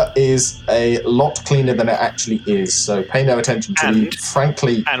 The river is a lot cleaner than it actually is, so pay no attention to me,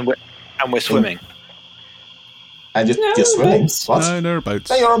 frankly. And we're swimming. And you're swimming? What? No, there are boats.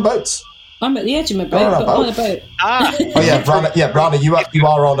 No, you're on boats. I'm at the edge of my boat, but I'm on a boat. Ah! Oh yeah, Rana, you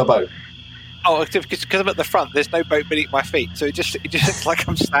are on a boat. Oh, because I'm at the front, there's no boat beneath my feet, so it just looks like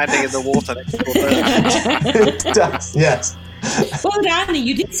I'm standing in the water next to a boat. It does, yes. Well, Rana,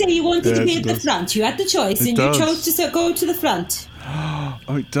 you did say you wanted to be at the front. You had the choice, and does. you chose to go to the front. Oh,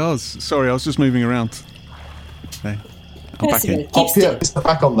 it does. Sorry, I was just moving around. Okay. I'm back in. Pop your pistol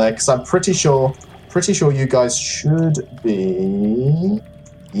back on there, because I'm pretty sure you guys should be...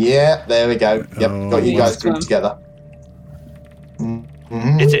 Yeah, there we go. Yep, got you guys grouped together.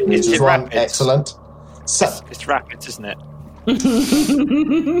 Mm-hmm. Is it one. rapids? Excellent. So, it's rapids, isn't it?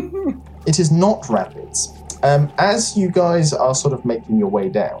 It is not rapids. As you guys are sort of making your way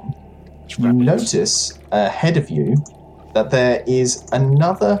down, you notice ahead of you that there is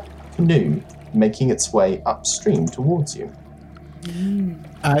another canoe making its way upstream towards you.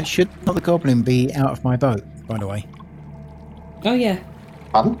 Should not the goblin be out of my boat, by the way? Oh, yeah.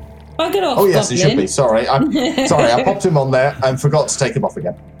 Pardon? Bugger off, Oh, yes, goblin. he should be. Sorry. I popped him on there and forgot to take him off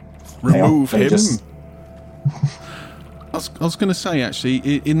again. Remove him. Just... I was going to say, actually,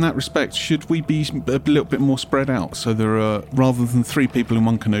 in that respect, should we be a little bit more spread out? So there are, rather than 3 people in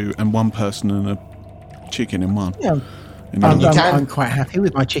one canoe and 1 person and a chicken in one. Yeah. I'm quite happy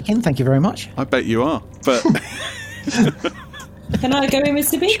with my chicken, thank you very much. I bet you are, but... Can I go in with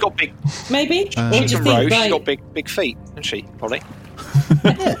Sibby? She's got big... Maybe? She can row, she's got big feet, hasn't she, probably?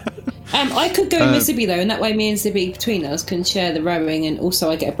 I could go in with Sibby, though, and that way me and Sibby, between us, can share the rowing, and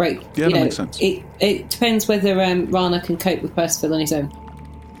also I get a break. Yeah, that makes sense. It depends whether Rana can cope with Percival on his own.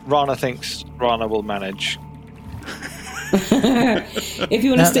 Rana thinks Rana will manage. If you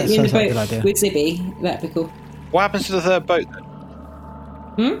want to stick me in the boat with Sibby, that'd be cool. What happens to the third boat,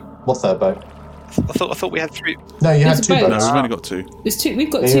 then? What third boat? I thought we had 3. No, you had 2 boats. No, we've only got 2. There's 2.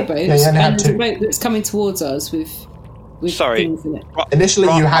 We've got 2 boats, and there's a boat that's coming towards us with things in it. Initially,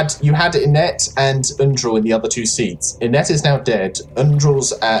 you had Inette and Undril in the other 2 seats. Inette is now dead.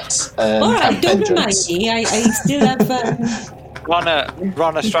 Undril's at all right, Camp don't remind Vengeance. me. I still have...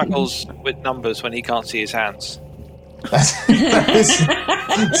 Rana struggles with numbers when he can't see his hands. That's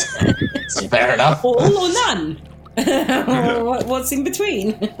fair enough. All or none. What's in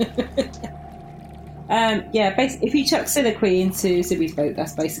between? Basically, if you chuck Siliqui into Sibby's boat,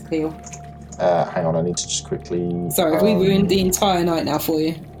 that's basically all. Hang on, I need to just quickly... Sorry, have we ruined the entire night now for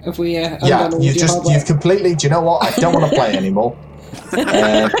you? Have we... you've completely... Do you know what? I don't want to play anymore.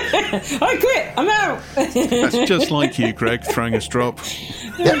 I quit! I'm out! That's just like you, Greg, throwing a strop.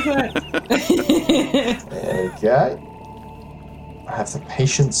 Okay. I have the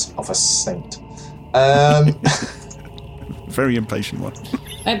patience of a saint. Very impatient one.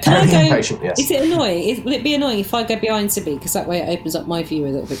 Can I go? Impatient, yes. Is it annoying? Will it be annoying if I go behind Sibby? Because that way it opens up my view a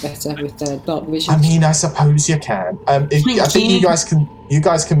little bit better with dark vision. I mean, I suppose you can. I think you guys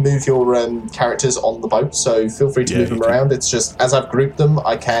can move your characters on the boat, so feel free to move them around. It's just as I've grouped them,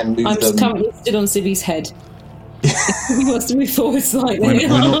 I can move them. I'm currently stood on Sibby's head. If he wants to move forward slightly,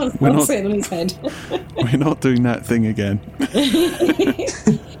 we're not sitting on his head. We're not doing that thing again.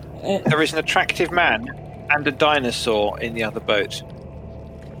 There is an attractive man and a dinosaur in the other boat.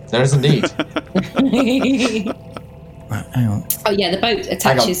 There is indeed. Right, hang on. Oh yeah, the boat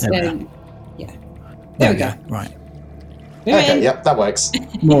attaches. There we go. Right. Okay, yep, that works.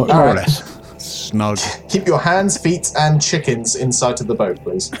 More or less. Snug. Keep your hands, feet, and chickens inside of the boat,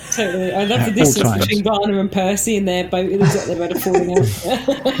 please. Totally. I love the distance times. between Rana and Percy and their boat. It looks like they're about to falling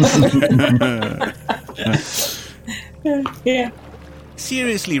out. Yeah.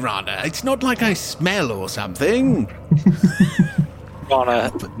 Seriously, Rana, it's not like I smell or something.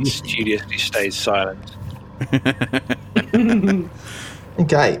 Rana studiously stays silent.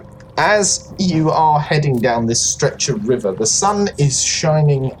 Okay. As you are heading down this stretch of river, the sun is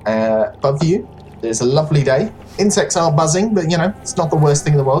shining above you. It's a lovely day. Insects are buzzing, but, it's not the worst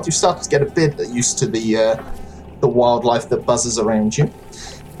thing in the world. You start to get a bit used to the wildlife that buzzes around you.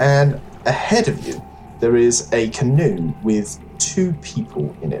 And ahead of you, there is a canoe with 2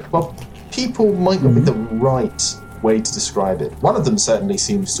 people in it. Well, people might not be the right way to describe it. One of them certainly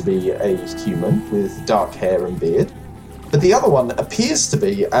seems to be a human with dark hair and beard. But the other one appears to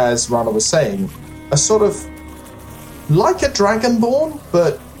be, as Rana was saying, a sort of like a dragonborn,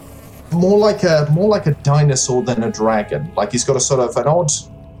 but more like a dinosaur than a dragon. Like he's got a sort of an odd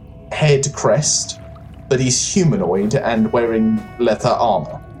head crest, but he's humanoid and wearing leather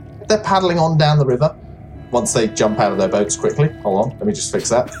armor. They're paddling on down the river. Once they jump out of their boats quickly. Hold on, let me just fix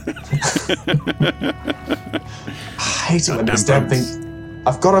that. I hate it when this damn thing.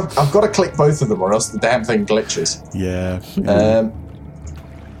 I've got to click both of them, or else the damn thing glitches. Yeah.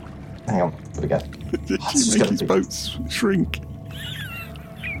 Hang on, do it again. Did you make his boats shrink?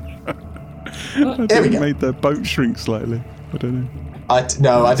 There we go. Made their boat shrink slightly. I don't know.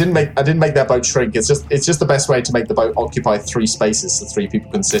 No, I didn't make that boat shrink. It's just the best way to make the boat occupy 3 spaces so 3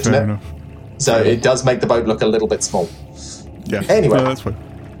 people can sit in it. Enough. So it does make the boat look a little bit small. Yeah. Anyway, no, that's fine.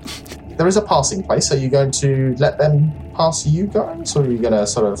 There is a passing place. Are you going to let them pass you guys, or are you going to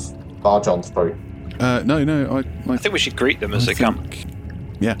sort of barge on through? No. I think we should greet them as they come.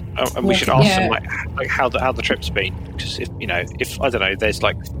 Yeah. And we should ask them like how the trip's been. Because if I don't know, there's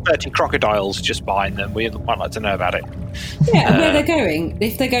like 30 crocodiles just behind them, we might like to know about it. Yeah, and where they're going.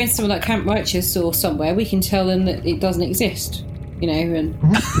 If they're going somewhere like Camp Righteous or somewhere, we can tell them that it doesn't exist. And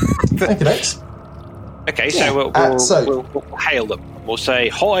Thank you, Dex. Okay, so we'll hail them. We'll say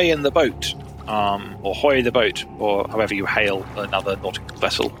 "Hoy in the boat," or "Hoy the boat," or however you hail another nautical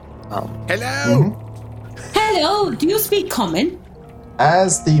vessel. Hello. Hello. Do you speak common?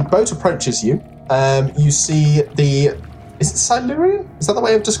 As the boat approaches you, you see is it Silurian? Is that the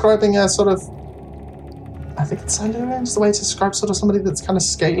way of describing a sort of? I think it's Silurian. Is the way to describe sort of somebody that's kind of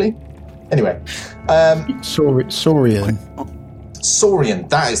scaly. Anyway, Saurian. Saurian.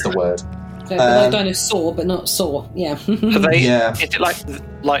 That is the word. So like dinosaur, but not saw. Yeah. Are they? Yeah. Is it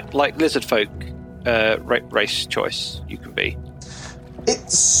like lizard folk race choice? You can be.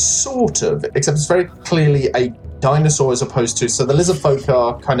 It's sort of, except it's very clearly a dinosaur as opposed to. So the lizard folk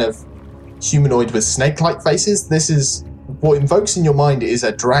are kind of humanoid with snake-like faces. This is what invokes in your mind is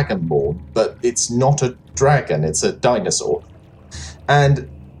a dragonborn, but it's not a dragon. It's a dinosaur. And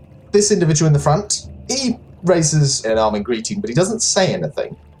this individual in the front, he raises an arm in greeting, but he doesn't say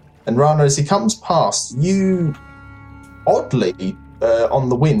anything. And Rana, as he comes past, you oddly, on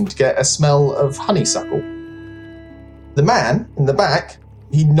the wind, get a smell of honeysuckle. The man in the back,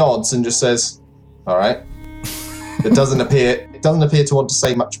 he nods and just says, "All right." It doesn't appear to want to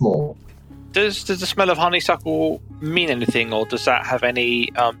say much more. Does the smell of honeysuckle mean anything, or does that have any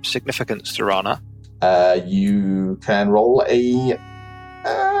significance to Rana? You can roll a...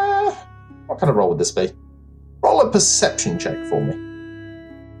 what kind of roll would this be? Roll a perception check for me.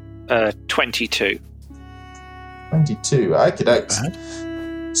 22. 22, okey-dokes.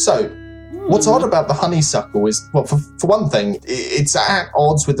 So, what's odd about the honeysuckle is, well, for one thing, it's at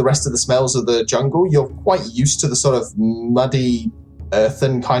odds with the rest of the smells of the jungle. You're quite used to the sort of muddy,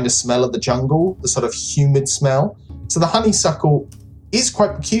 earthen kind of smell of the jungle, the sort of humid smell. So the honeysuckle is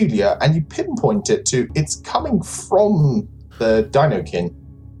quite peculiar, and you pinpoint it to, it's coming from the Dinokin,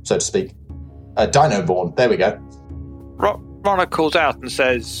 so to speak. Dinoborn, there we go. Rana calls out and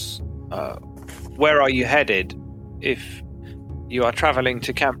says, "Where are you headed? If you are travelling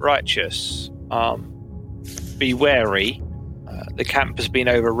to Camp Righteous, be wary. The camp has been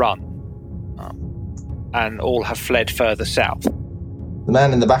overrun, and all have fled further south." The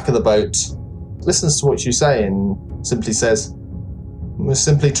man in the back of the boat listens to what you say and simply says, "We're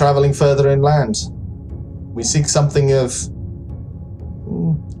simply travelling further inland. We seek something of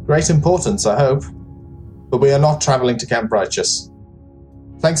great importance, I hope. But we are not travelling to Camp Righteous.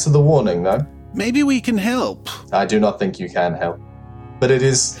 Thanks for the warning, though. Maybe we can help." I do not think you can help. But it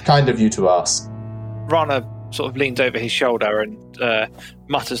is kind of you to ask. Rana sort of leans over his shoulder and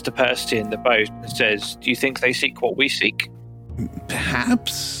mutters to Percy in the boat and says, "Do you think they seek what we seek?"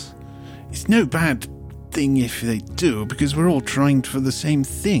 Perhaps. It's no bad thing if they do, because we're all trying for the same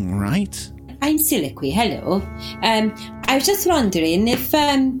thing, right? I'm Siliqui, hello. I was just wondering if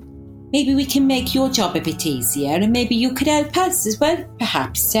maybe we can make your job a bit easier, and maybe you could help us as well,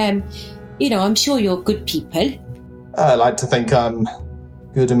 perhaps. I'm sure you're good people. I like to think I'm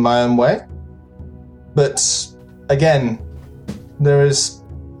good in my own way. But, again, there is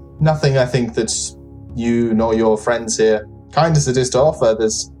nothing I think that you nor your friends here, kind as it is to offer,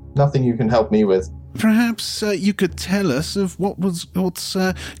 there's nothing you can help me with. Perhaps you could tell us of what's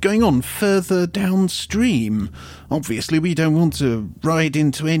going on further downstream. Obviously, we don't want to ride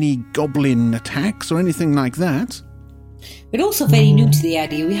into any goblin attacks or anything like that. We're also very new to the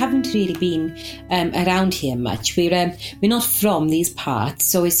area. We haven't really been around here much. We're not from these parts,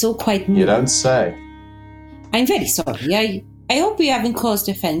 so it's all quite new. You don't say. I'm very sorry. I hope we haven't caused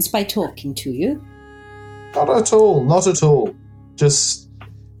offence by talking to you. Not at all, not at all. Just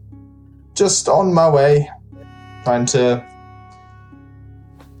on my way, trying to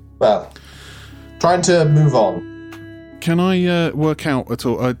move on. Can I work out at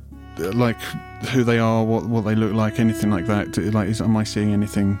all, like who they are, what they look like, anything like that? Am I seeing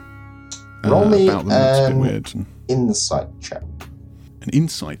anything Roll me about them that's a bit weird? Insight check. An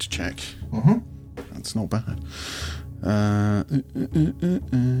insight check? Mm-hmm. That's not bad.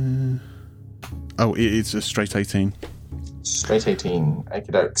 Oh, it's a straight 18. Straight 18.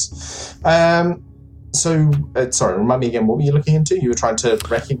 Okie dokes. Sorry, remind me again, what were you looking into? You were trying to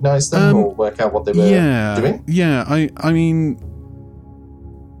recognise them or work out what they were doing? Yeah, I mean,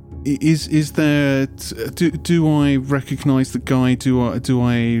 is there... Do I recognise the guy? Do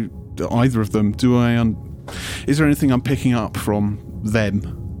I either of them? Is there anything I'm picking up from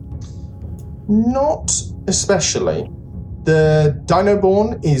them? Not especially. The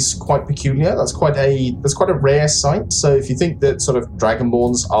Dinoborn is quite peculiar. That's quite a rare sight. So if you think that sort of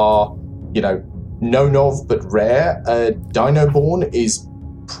Dragonborns are, known of but rare, Dinoborn is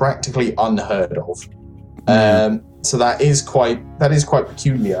practically unheard of. So that is quite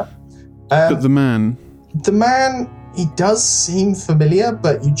peculiar. But the man, he does seem familiar,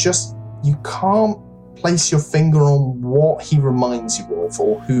 but you can't place your finger on what he reminds you of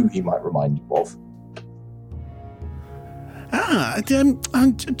or who he might remind you of.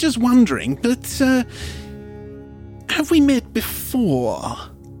 I'm just wondering, but have we met before?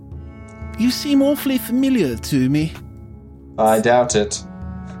 You seem awfully familiar to me. I doubt it.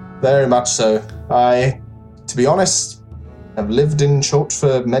 Very much so. To be honest, have lived in Short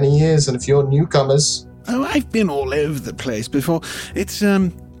for many years, and if you're newcomers... Oh, I've been all over the place before. It's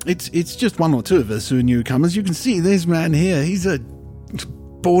just one or two of us who are newcomers. You can see this man here. He's a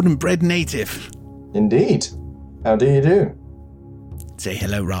born and bred native. Indeed. How do you do? Say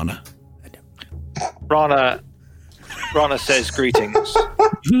hello, Rana. Rana says greetings.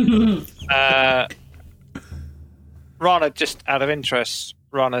 Rana, just out of interest,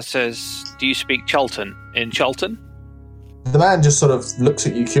 Rana says, do you speak Chultan in Chultan? The man just sort of looks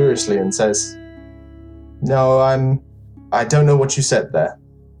at you curiously and says, no, I don't know what you said there.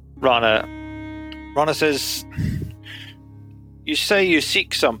 Rana says, you say you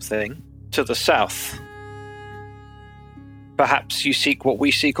seek something to the south. Perhaps you seek what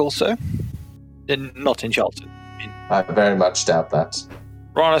we seek also? Not in Chultan. I very much doubt that.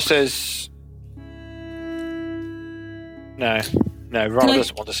 Rana says... No, Rana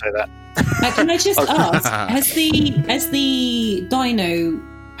doesn't want to say that. Can I just ask, has the dino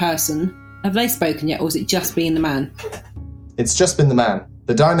person, have they spoken yet, or is it just being the man? It's just been the man.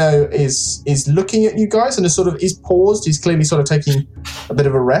 The dino is looking at you guys and is paused. He's clearly sort of taking a bit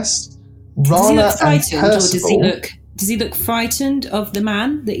of a rest. Does he look frightened, and Percival, or does he look frightened of the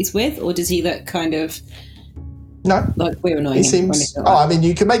man that he's with, or does he look kind of like we're annoying him? He seems. I mean,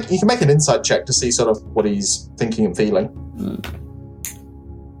 you can make an insight check to see sort of what he's thinking and feeling.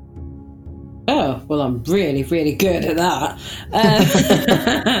 Oh well, I'm really, really good at that.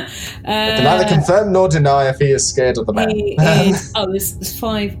 I can neither confirm nor deny if he is scared of the man. There's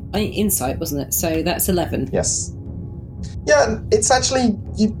 5 insight, wasn't it? So that's 11. Yes. Yeah, it's actually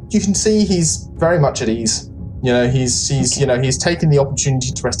you can see he's very much at ease. He's taken the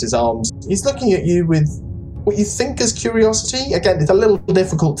opportunity to rest his arms. He's looking at you with what you think is curiosity. Again, it's a little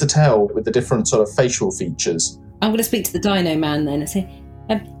difficult to tell with the different sort of facial features. I'm going to speak to the dino man then and say,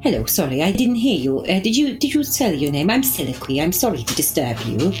 hello, sorry, I didn't hear you. Did you tell your name? I'm Siliqui. I'm sorry to disturb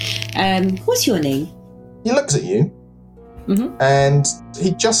you. What's your name? He looks at you, and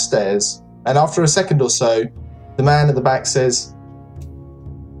he just stares. And after a second or so, the man at the back says,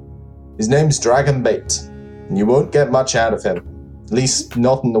 his name's Dragonbait, and you won't get much out of him. At least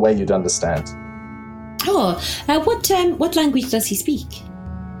not in the way you'd understand. Oh, what language does he speak?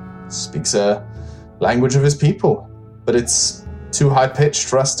 Speaks a language of his people, but it's too high-pitched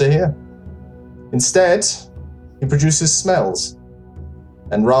for us to hear. Instead, he produces smells.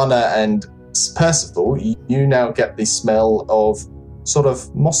 And Rana and Percival, you now get the smell of sort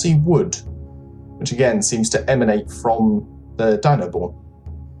of mossy wood which again seems to emanate from the Dinoborn.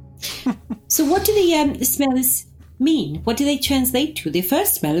 So what do the smells mean? What do they translate to? The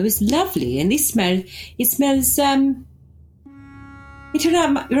first smell was lovely, and this smell, it smells,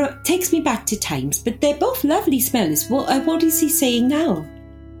 it takes me back to times, but they're both lovely smells. What is he saying now?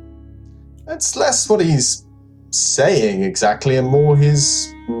 It's less what he's saying exactly, and more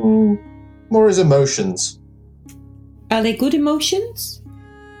his emotions. Are they good emotions?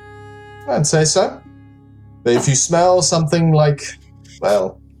 I'd say so. But if you smell something like,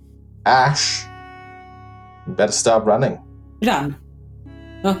 well, ash, you better start running. Run.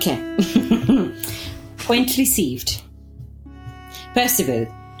 Okay. Point received. Percival,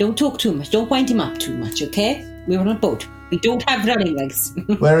 don't talk too much. Don't wind him up too much, okay? We're on a boat. We don't have running legs.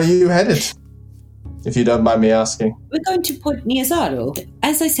 Where are you headed? If you don't mind me asking. We're going to Port Niazaro.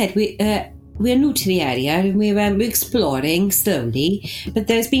 As I said, we're new to the area and we're exploring slowly, but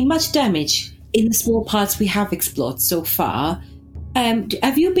there's been much damage in the small parts we have explored so far.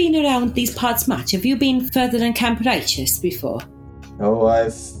 Have you been around these parts much? Have you been further than Camp Righteous before? Oh,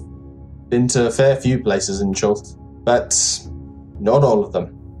 I've been to a fair few places in Chult, but not all of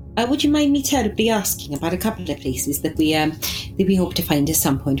them. Would you mind me terribly asking about a couple of places that we hope to find at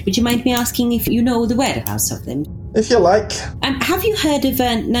some point? Would you mind me asking if you know the whereabouts of them? If you like. Have you heard of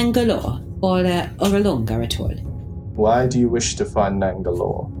Nangalore or Oralunga at all? Why do you wish to find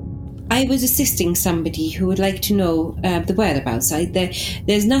Nangalore? I was assisting somebody who would like to know the whereabouts.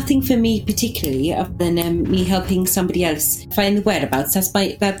 There's nothing for me particularly other than me helping somebody else find the whereabouts.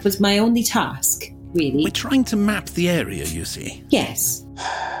 That was my only task, really. We're trying to map the area, you see. Yes.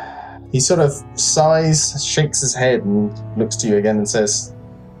 He sort of sighs, shakes his head, and looks to you again and says,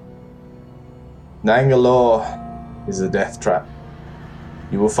 Nangalore is a death trap.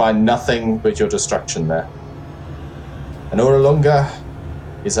 You will find nothing but your destruction there. And Oralunga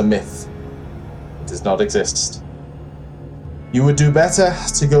is a myth. It does not exist. You would do better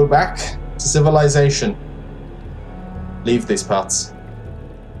to go back to civilization. Leave these parts.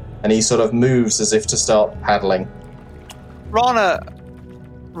 And he sort of moves as if to start paddling.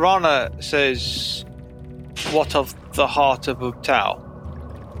 Rana says, what of the heart of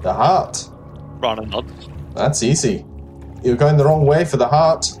Ubtao? The heart? Rana nods. That's easy. You're going the wrong way for the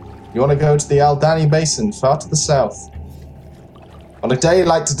heart. You want to go to the Aldani Basin, far to the south. On a day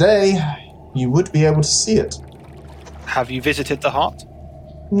like today, you would be able to see it. Have you visited the heart?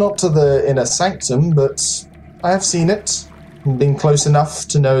 Not to the inner sanctum, but I have seen it, and been close enough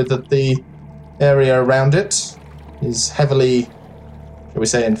to know that the area around it is heavily, shall we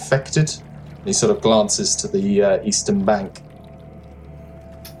say, infected. He sort of glances to the eastern bank.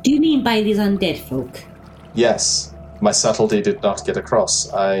 Do you mean by these undead folk? Yes, my subtlety did not get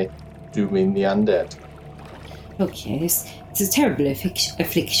across. I do mean the undead. Okay, it's a terrible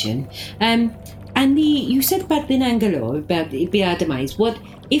affliction. And you said about the Nangalore, about it be our demise. What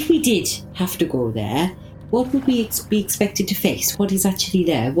if we did have to go there? What would we be expected to face? What is actually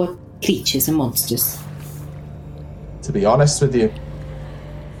there? What creatures and monsters? To be honest with you,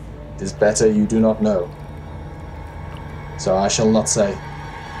 it is better you do not know. So I shall not say.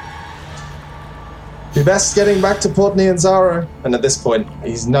 Be best getting back to Port Nianzaro. And at this point,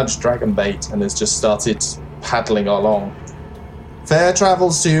 he's nudged Dragonbait and has just started paddling along. Fair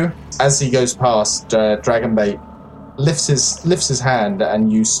travels to you. As he goes past, Dragonbait lifts his hand,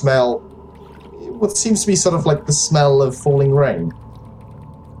 and you smell what seems to be sort of like the smell of falling rain.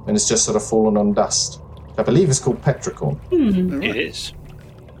 And it's just sort of fallen on dust. I believe it's called petrichor. It is.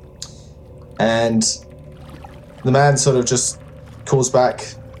 And the man sort of just calls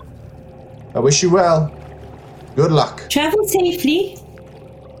back, I wish you well. Good luck. Travel safely.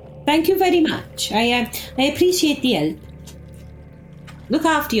 Thank you very much. I appreciate the help. Look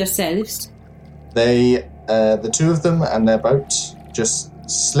after yourselves. They, the two of them and their boat, just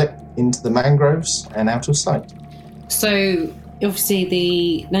slip into the mangroves and out of sight. So, obviously,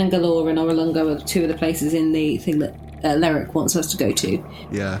 the Nangalore and Oralunga are two of the places in the thing that Lyric wants us to go to.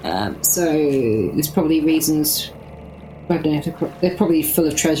 Yeah. So, there's probably reasons. I don't know, they're probably full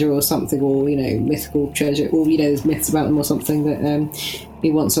of treasure or something, or, mythical treasure, or, there's myths about them or something that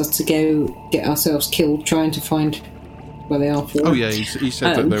he wants us to go get ourselves killed trying to find where they are for. Oh, yeah, he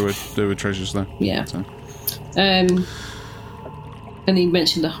said that there were treasures there. Yeah. So. And he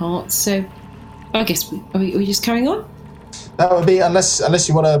mentioned the hearts, so I guess are we just carrying on? That would be, unless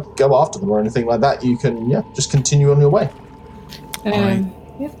you want to go after them or anything like that, you can, just continue on your way. I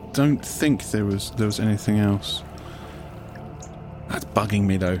don't think there was anything else. That's bugging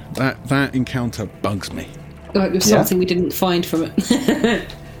me, though. That encounter bugs me. Like there's something we didn't find from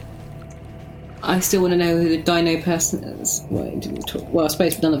it. I still want to know who the dino person is. Well, I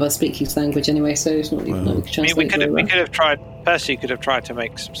suppose none of us speak his language anyway, so it's not even like we can translate. We could have tried. Percy could have tried to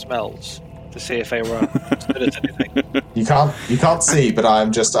make some smells to see if they were as good as anything. You can't see, but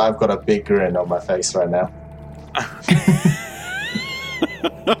I've got a big grin on my face right now.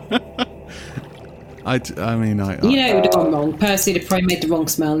 I mean, it would have gone wrong. Percy would have probably made the wrong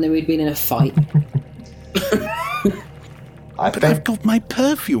smell, and then we'd been in a fight. But I've got my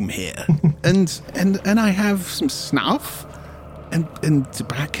perfume here, and I have some snuff, and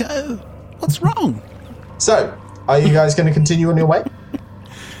tobacco. What's wrong? So, are you guys going to continue on your way?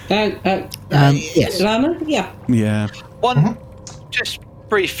 Yes. Lama? Yeah. Yeah. Just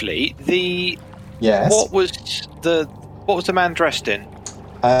briefly, Yes. what was the man dressed in?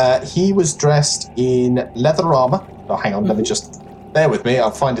 He was dressed in leather armor. Oh, hang on, let me just bear with me. I'll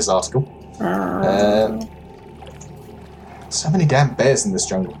find his article. So many damn bears in this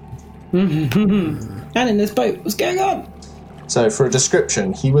jungle. And in this boat. What's going on? So, for a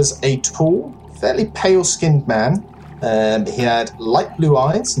description, he was a tall, fairly pale-skinned man. He had light blue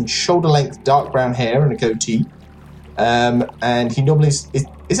eyes and shoulder-length dark brown hair and a goatee. And he normally is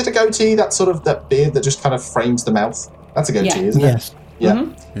it a goatee? That beard that just kind of frames the mouth. That's a goatee, isn't it? Yeah.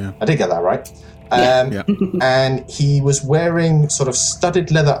 Mm-hmm. Yeah. I did get that right. Yeah. And he was wearing sort of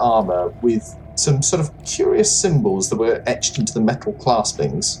studded leather armor with some sort of curious symbols that were etched into the metal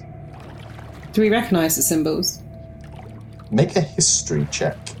claspings. Do we recognise the symbols? Make a history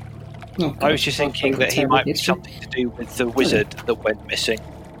check. Oh, I was just thinking that he might be something to do with the wizard that went missing.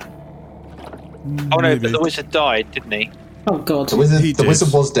 Oh no, but the wizard died, didn't he? Oh god. The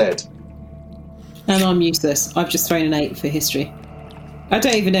wizard was dead. And I'm useless. I've just thrown an 8 for history. I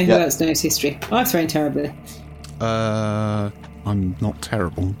don't even know who else knows history. I've thrown terribly. I'm not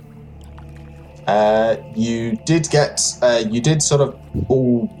terrible. You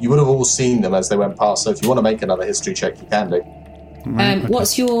would have all seen them as they went past, so if you want to make another history check, you can do. Right, okay.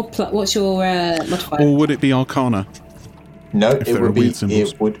 What's your modifier? Or would it be Arcana? No, If it there are would be weird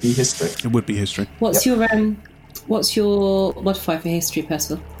symbols. history. It would be history. What's your modifier for history,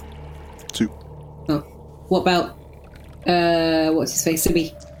 Percival? 2. Oh. What about what's his face,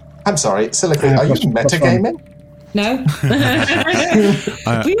 Sibby? I'm sorry, Silicon, are you metagaming? No?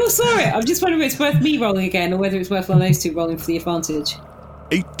 We all saw it. I'm just wondering if it's worth me rolling again or whether it's worth one of those two rolling for the advantage.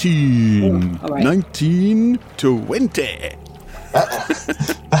 18, all right. 19, 20.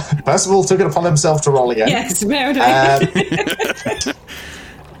 Percival took it upon himself to roll again. Yes, fair enough.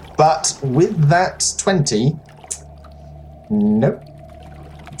 But with that 20, nope.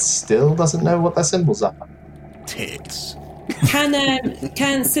 It still doesn't know what their symbols are. Tits. Can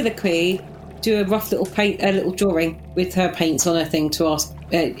Siliqui do a rough little drawing with her paints on her thing to ask,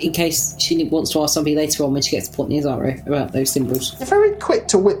 in case she wants to ask somebody later on when she gets to Port Niazaro about those symbols? You're very quick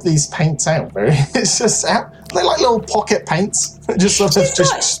to whip these paints out, very. It's just out. They're like little pocket paints. Just sort of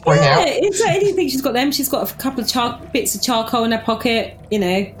spring out. Is there anything she's got them? She's got a couple of bits of charcoal in her pocket,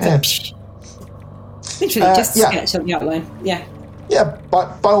 Yeah. Literally, just a sketch of the outline. Yeah. Yeah, by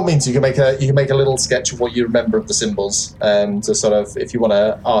all means, you can make a little sketch of what you remember of the symbols, to sort of, if you want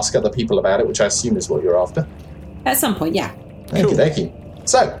to ask other people about it, which I assume is what you're after. At some point, yeah. Okie dokie.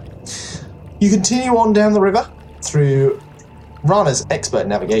 So, you continue on down the river through Rana's expert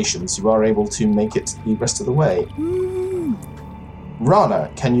navigations. You are able to make it the rest of the way. Rana,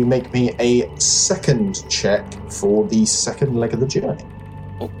 can you make me a second check for the second leg of the journey?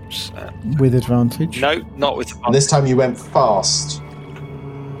 Oops. With advantage? No, not with advantage. And this time you went fast.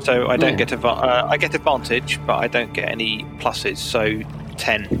 So I don't get I get advantage, but I don't get any pluses. So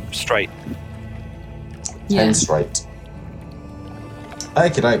 10 straight. 10 straight.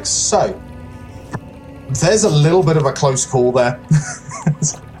 Okie doke. So there's a little bit of a close call there.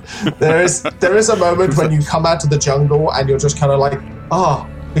 there is a moment when you come out of the jungle and you're just kind of like,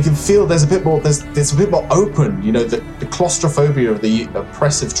 you can feel there's a bit more open. You know, the claustrophobia of the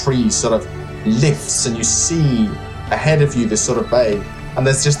oppressive trees sort of lifts, and you see ahead of you this sort of bay. And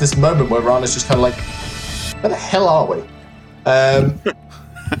there's just this moment where Rana's just kind of like, where the hell are we?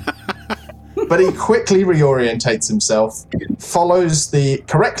 But he quickly reorientates himself,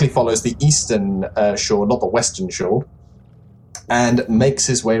 correctly follows the eastern shore, not the western shore, and makes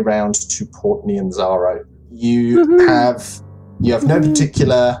his way round to Port Nianzaro. You have no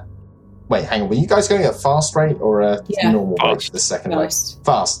particular... Wait, hang on. Were you guys going at a fast rate or a normal rate for the second race?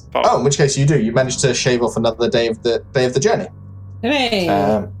 Fast. Oh, in which case you do. You managed to shave off another day of the journey. Hooray!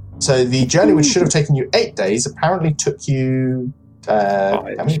 So the journey, which should have taken you 8 days, apparently took you... how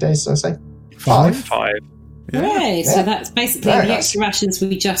many days did I say? 5? 5. Yeah. Hooray! So that's basically the extra rations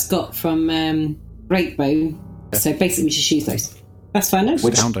we just got from Breakbone. So basically we should use those. That's fine.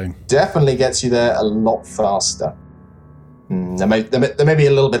 Which Astounding. definitely gets you there a lot faster. There may be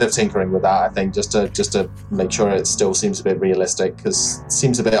a little bit of tinkering with that, I think, just to make sure it still seems a bit realistic, because it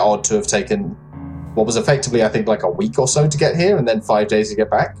seems a bit odd to have taken what was effectively, I think, like a week or so to get here and then 5 days to get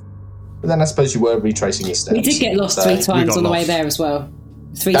back. But then I suppose you were retracing your steps. We did get lost 3 times on the way there as well.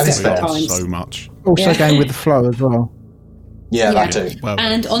 3 separate times. So much. Also going with the flow as well. Yeah, that too. Well,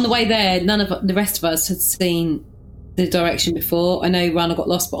 and on the way there, none of the rest of us had seen the direction before. I know Rana got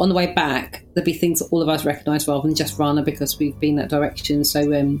lost, but on the way back, there'd be things that all of us recognise rather than just Rana, because we've been that direction. So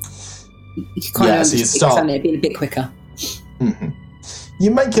you kind of understand it being a bit quicker. Mm-hmm.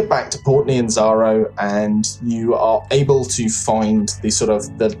 You make it back to Port Nyanzaro, and you are able to find the sort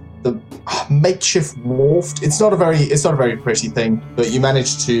of the makeshift wharf. It's not a very pretty thing, but you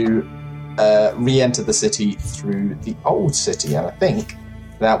manage to re-enter the city through the old city, and I think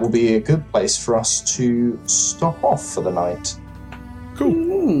that will be a good place for us to stop off for the night.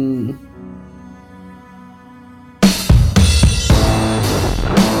 Cool.